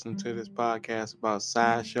started listening to this podcast about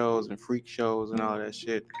side shows and freak shows and all that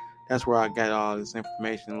shit. That's where I got all this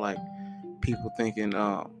information, like people thinking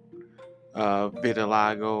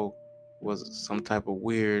vitiligo was some type of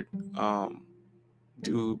weird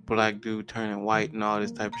black dude turning white and all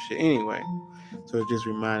this type of shit. Anyway, so it just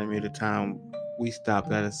reminded me of the time we stopped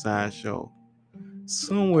at a side show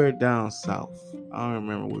somewhere down south. I don't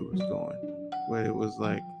remember where we was going, but it was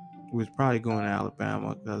like we was probably going to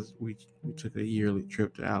Alabama because we took a yearly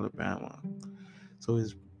trip to Alabama. So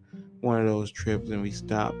it's one of those trips, and we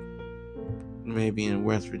stopped maybe in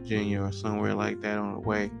West Virginia or somewhere like that on the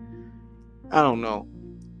way. I don't know.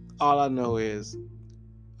 All I know is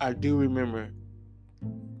I do remember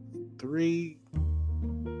 3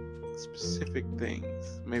 specific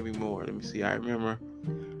things, maybe more. Let me see. I remember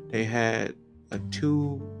they had a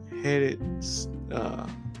 2-headed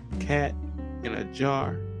cat in a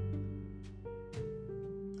jar.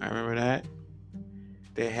 I remember that.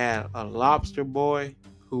 They had a lobster boy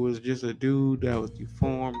who was just a dude that was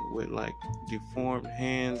deformed with like deformed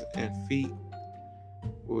hands and feet.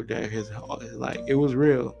 With that, his like it was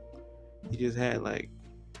real. He just had like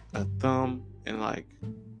a thumb and like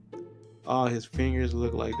all his fingers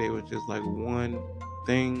looked like they were just like one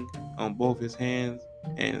thing on both his hands,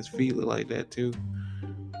 and his feet looked like that too.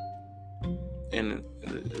 And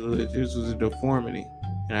this was a deformity.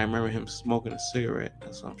 And I remember him smoking a cigarette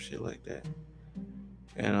or some shit like that.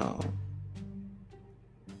 And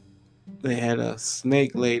they had a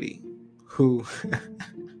snake lady who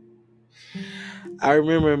I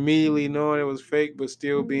remember immediately knowing it was fake, but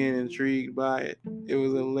still being intrigued by it. It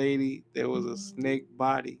was a lady that was a snake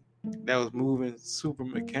body that was moving super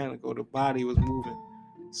mechanical. The body was moving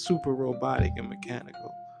super robotic and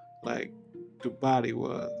mechanical, like the body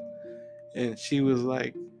was. And she was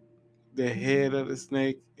like the head of the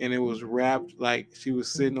snake, and it was wrapped like she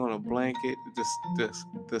was sitting on a blanket.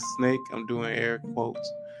 The snake, I'm doing air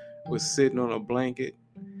quotes, was sitting on a blanket,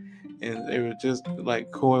 and they were just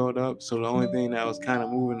like coiled up. So the only thing that was kind of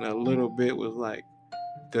moving a little bit was like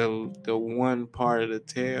the one part of the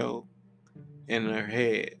tail in her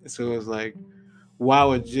head. So it was like, why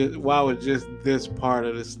would just this part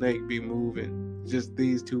of the snake be moving? Just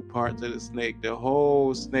these 2 parts of the snake. The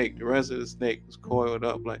whole snake, the rest of the snake was coiled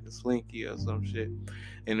up like a slinky or some shit.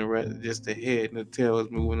 And the rest, just the head and the tail was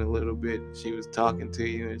moving a little bit. She was talking to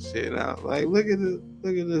you and shit. And I was like, look at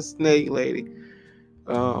this snake lady.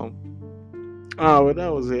 But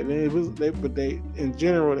that was it. But they in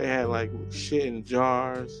general they had like shit in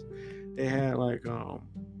jars. They had like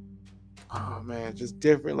just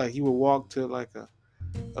different. Like you would walk to like a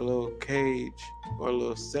little cage or a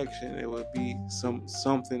little section, it would be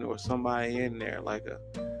something or somebody in there, like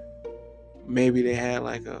maybe they had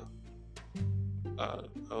like a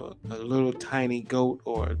little tiny goat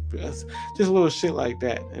or just a little shit like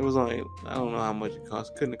that. It was only, I don't know how much it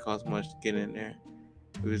cost. Couldn't have cost much to get in there.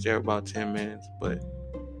 We was there about 10 minutes, but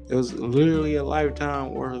it was literally a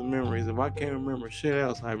lifetime worth of memories. If I can't remember shit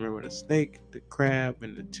else, I remember the snake, the crab,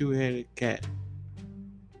 and the 2-headed cat.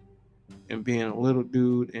 And being a little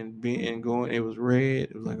dude and going, it was red.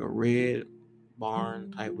 It was like a red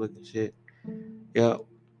barn type looking shit. Yep.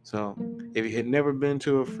 So if you had never been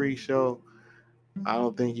to a freak show, I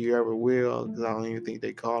don't think you ever will, because I don't even think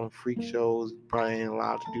they call them freak shows. Probably ain't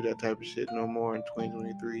allowed to do that type of shit no more in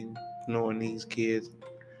 2023, knowing these kids.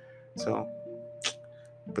 So,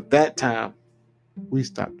 but that time, we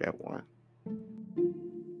stopped at one.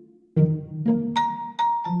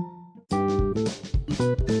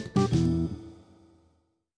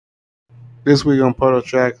 This week on Puddle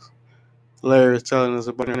Tracks, Larry is telling us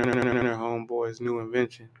about their homeboy's new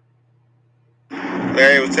invention.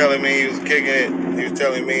 Larry was telling me he was kicking it. He was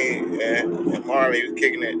telling me and Marley was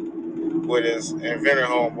kicking it with his inventor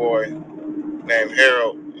homeboy named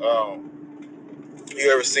Harold.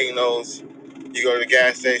 You ever seen those? You go to the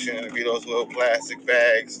gas station and it'd be those little plastic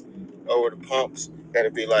bags over the pumps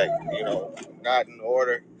that'd be like, not in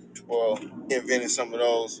order. Well, he invented some of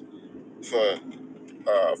those for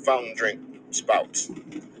fountain drink spouts.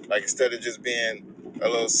 Like instead of just being a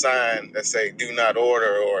little sign that say "Do not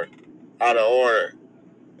order" or "Out of order,"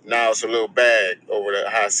 now it's a little bag over the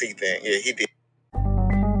high C thing. Yeah, he did.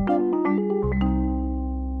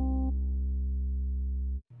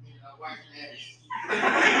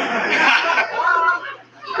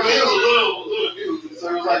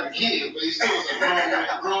 a kid, but he still was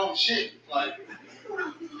a grown shit. Like,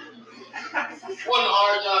 wasn't a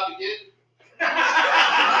hard job to get. I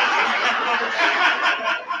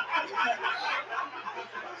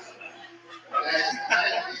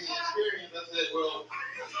had the experience. I said, well,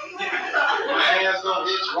 my ass don't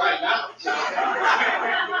itch right now. So I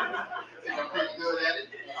think I'm pretty good at it.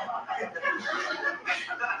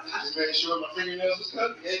 Just made sure my fingernails was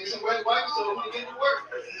cut. Gave me some wet wipes so we could get to work.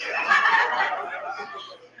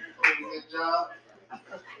 Good job.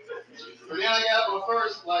 But then I got my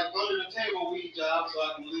first, like, under the table weed job so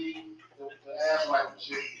I can leave the ass wipe and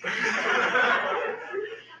shit.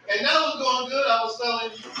 And that was going good. I was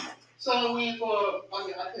selling weed for, I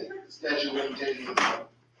think the statute of limitations. I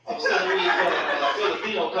was selling weed for a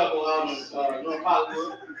Filipino couple out in North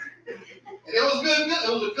Hollywood. And it was good. It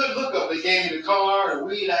was a good hookup. They gave me the car, the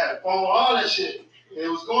weed, I had a phone, all that shit. And it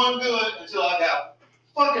was going good until I got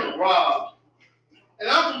fucking robbed. And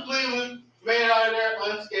I'm from Cleveland, made it out of there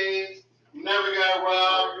unscathed, never got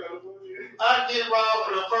robbed. I get robbed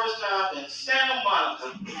for the first time in Santa Monica.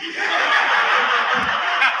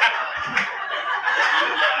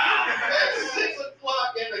 At 6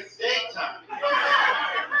 o'clock in the daytime.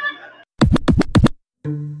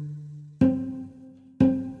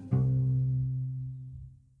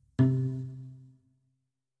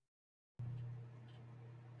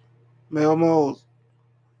 Melmos,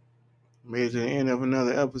 made it to the end of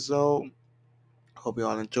another episode. Hope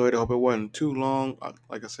y'all enjoyed it. Hope it wasn't too long.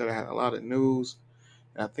 Like I said, I had a lot of news.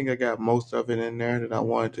 And I think I got most of it in there that I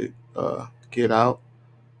wanted to get out.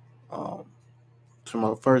 To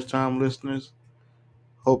my first-time listeners,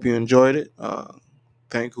 hope you enjoyed it.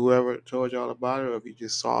 Thank whoever told y'all about it, or if you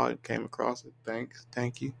just saw it, came across it.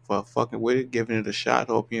 Thank you for fucking with it, giving it a shot.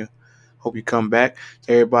 Hope you come back.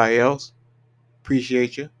 To everybody else,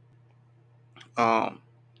 appreciate you.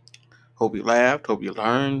 Hope you laughed. Hope you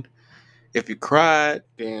learned. If you cried,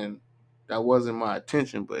 then that wasn't my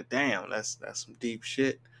intention. But damn, that's some deep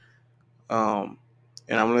shit. And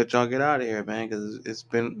I'm gonna let y'all get out of here, man, because it's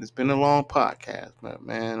been a long podcast,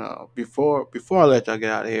 man. Before I let y'all get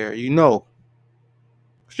out of here,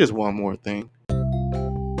 it's just one more thing.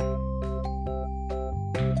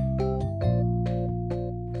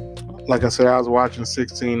 Like I said, I was watching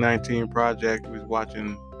 1619 Project. We was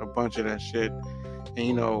watching a bunch of that shit,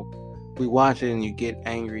 and we watch it and you get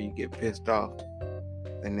angry, you get pissed off,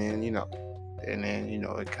 and then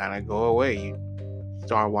it kind of go away. You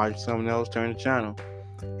start watching something else, turn the channel.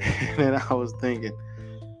 And then I was thinking,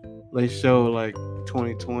 they show like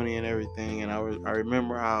 2020 and everything, and I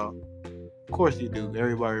remember how, of course you do,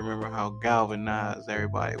 everybody remember how galvanized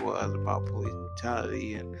everybody was about police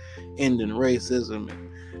brutality and ending racism,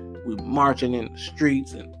 and we marching in the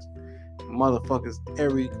streets, and motherfuckers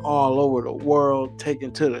all over the world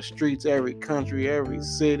taking to the streets, every country, every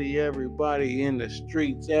city, everybody in the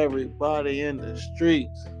streets.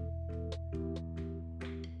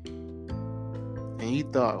 And you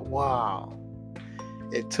thought, wow,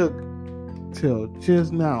 it took till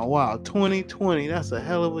just now. Wow, 2020, that's a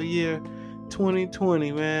hell of a year.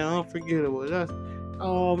 2020, man, unforgettable.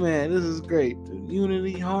 Oh man, this is great.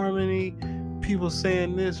 Unity, harmony, people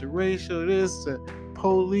saying this, racial, this,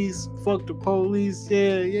 police, fuck the police,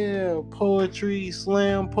 yeah, poetry,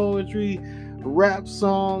 slam poetry, rap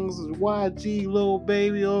songs, YG, little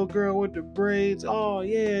baby, old girl with the braids. Oh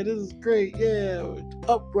yeah, this is great. Yeah,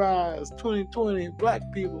 uprise 2020, black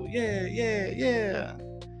people. Yeah.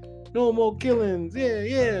 No more killings.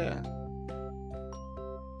 Yeah.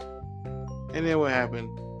 And then what happened?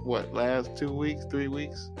 Last 2 weeks, 3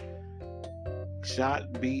 weeks?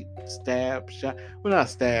 Shot, beat, stab, shot. Well, not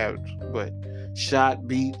stabbed, but shot,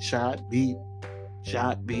 beat.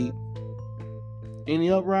 Any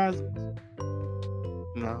uprisings?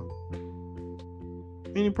 No.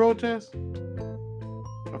 Any protests?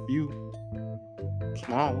 A few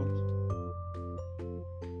small ones.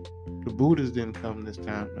 The Buddhists didn't come this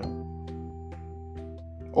time, though.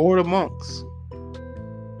 Or the monks.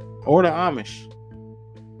 Or the Amish.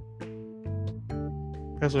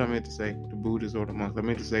 That's what I meant to say. The Buddhists or the monks. I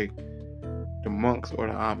meant to say the monks or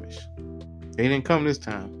the Amish. They didn't come this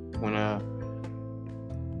time. When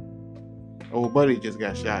old buddy just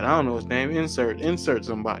got shot. I don't know his name. Insert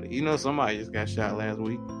somebody. Somebody just got shot last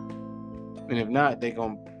week. And if not,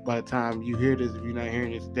 by the time you hear this, if you're not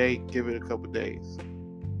hearing this today, give it a couple days.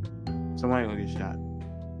 Somebody gonna get shot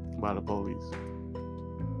by the police.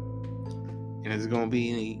 And is it gonna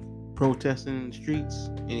be any protesting in the streets?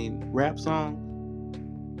 Any rap songs?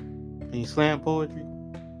 Any slam poetry?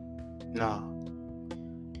 No.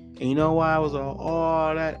 And you know why it was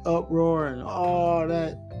all that uproar and all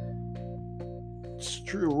that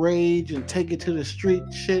rage and take it to the street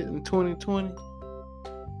shit in 2020.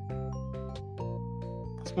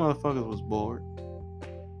 These motherfuckers was bored.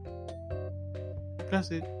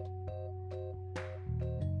 That's it.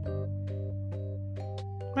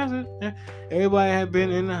 That's it. Yeah. Everybody had been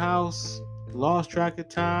in the house, lost track of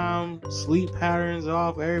time, sleep patterns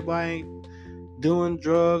off. Everybody doing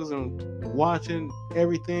drugs and watching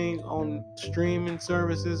everything on streaming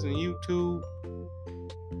services and YouTube,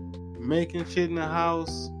 making shit in the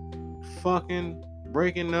house, fucking,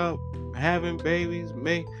 breaking up, having babies,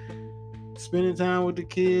 spending time with the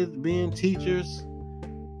kids, being teachers.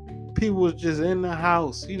 People was just in the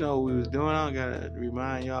house. You know what we was doing. I don't gotta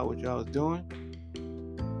remind y'all what y'all was doing.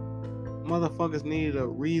 Motherfuckers needed a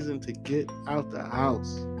reason to get out the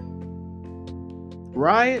house.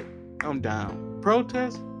 Riot? I'm down.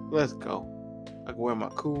 Protest? Let's go. I can wear my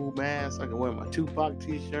cool mask. I can wear my Tupac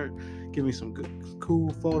t-shirt. Give me some good,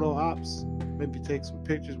 cool photo ops. Maybe take some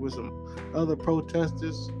pictures with some other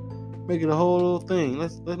protesters. Make it a whole little thing.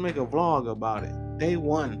 Let's make a vlog about it. Day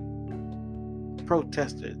one.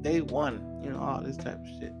 Protesters. Day one. You know, all this type of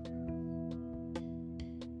shit.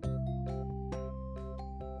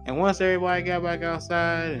 And once everybody got back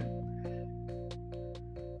outside and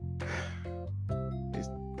they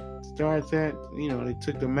started that, you know, they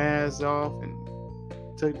took the masks off and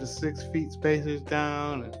took the 6 feet spacers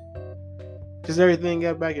down and just everything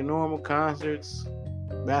got back to normal. Concerts,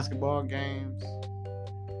 basketball games,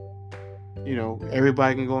 you know,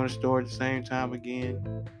 everybody can go in the store at the same time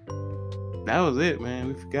again. That was it, man.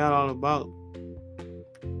 We forgot all about,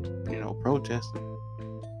 you know, protesting.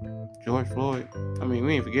 George Floyd. I mean,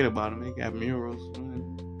 we ain't forget about him. He got murals.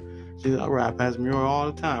 I ride past a mural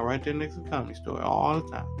all the time, right there next to the Comedy Store, all the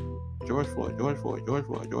time. George Floyd, George Floyd, George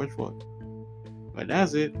Floyd, George Floyd. But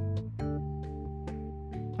that's it.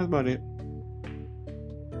 That's about it.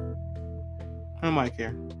 I might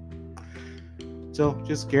care. So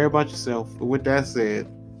just care about yourself. But with that said,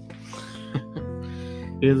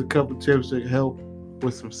 here's a couple tips that help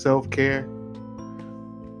with some self-care,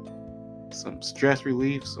 some stress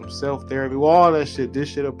relief, some self-therapy, all that shit. This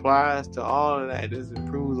shit applies to all of that. This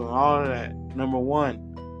improves on all of that. Number one,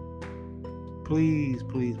 please,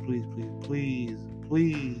 please, please, please, please,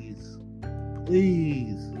 please,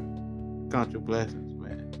 please count your blessings,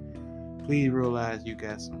 man. Please realize you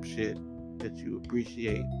got some shit that you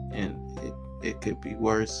appreciate, and it could be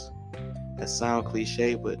worse. That sound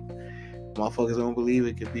cliche, but motherfuckers don't believe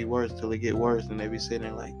it could be worse till it get worse, and they be sitting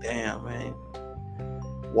there like, damn, man,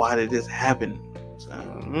 why did this happen?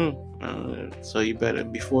 So you better,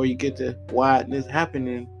 before you get to why this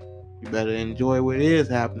happening, you better enjoy what is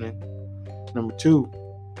happening. Number two,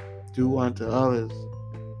 do unto others.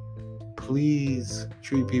 Please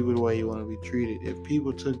treat people the way you want to be treated. If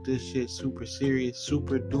people took this shit super serious,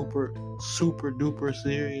 super duper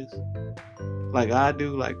serious, like I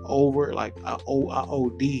do, like over, like I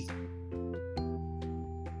OD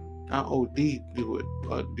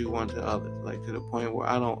do unto others, like to the point where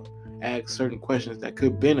I don't ask certain questions that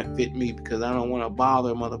could benefit me because I don't want to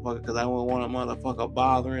bother a motherfucker, because I don't want a motherfucker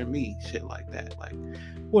bothering me, shit like that. Like,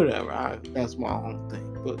 whatever, that's my own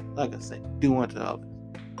thing. But like I said, do unto others.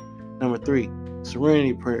 Number three,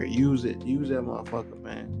 serenity prayer. Use it. Use that motherfucker,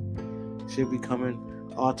 man. Should be coming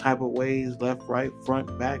all type of ways, left, right,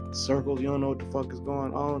 front, back, circles. You don't know what the fuck is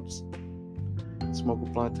going on. Just smoke a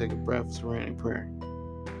blunt, take a breath, serenity prayer.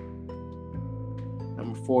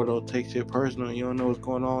 Number four, though, take shit personal. You don't know what's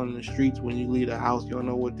going on in the streets when you leave the house. You don't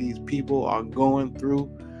know what these people are going through.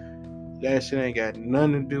 That shit ain't got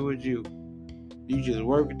nothing to do with you. You just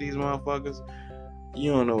work with these motherfuckers.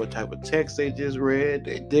 You don't know what type of text they just read.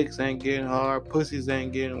 Their dicks ain't getting hard. Pussies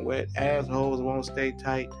ain't getting wet. Assholes won't stay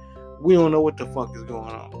tight. We don't know what the fuck is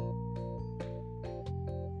going on.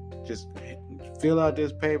 Just fill out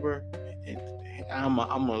this paper. And I'm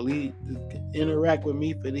gonna leave. Interact with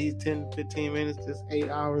me for these 10, 15 minutes, just 8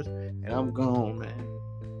 hours, and I'm gone, man.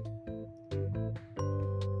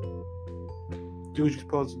 Do what you're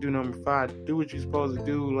supposed to do. Number five, do what you're supposed to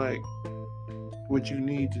do, like what you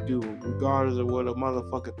need to do, regardless of what a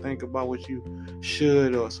motherfucker think about what you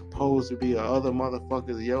should or supposed to be, or other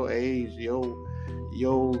motherfuckers your age, yo,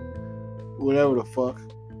 whatever the fuck.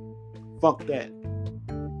 Fuck that.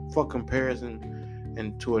 Fuck comparison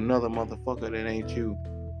and to another motherfucker that ain't you.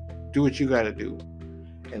 Do what you gotta do.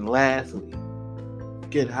 And lastly,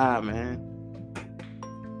 get high, man.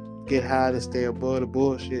 Get high to stay above the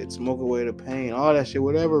bullshit, smoke away the pain, all that shit,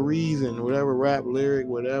 whatever reason, whatever rap lyric,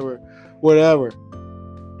 whatever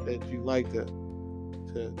that you like to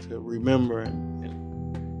remember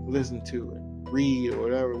and listen to and read or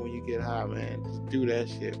whatever when you get high, man. Just do that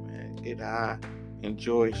shit, man. Get high.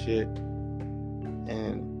 Enjoy shit.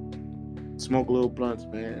 and smoke little blunts,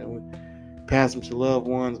 man. Pass them to loved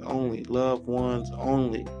ones only. Loved ones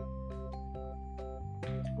only.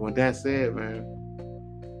 With that said, man,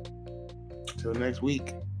 till next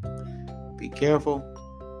week, be careful.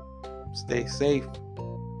 Stay safe.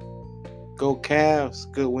 Go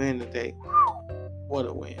Cavs. Good win today. What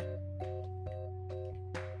a win.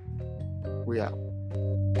 We out.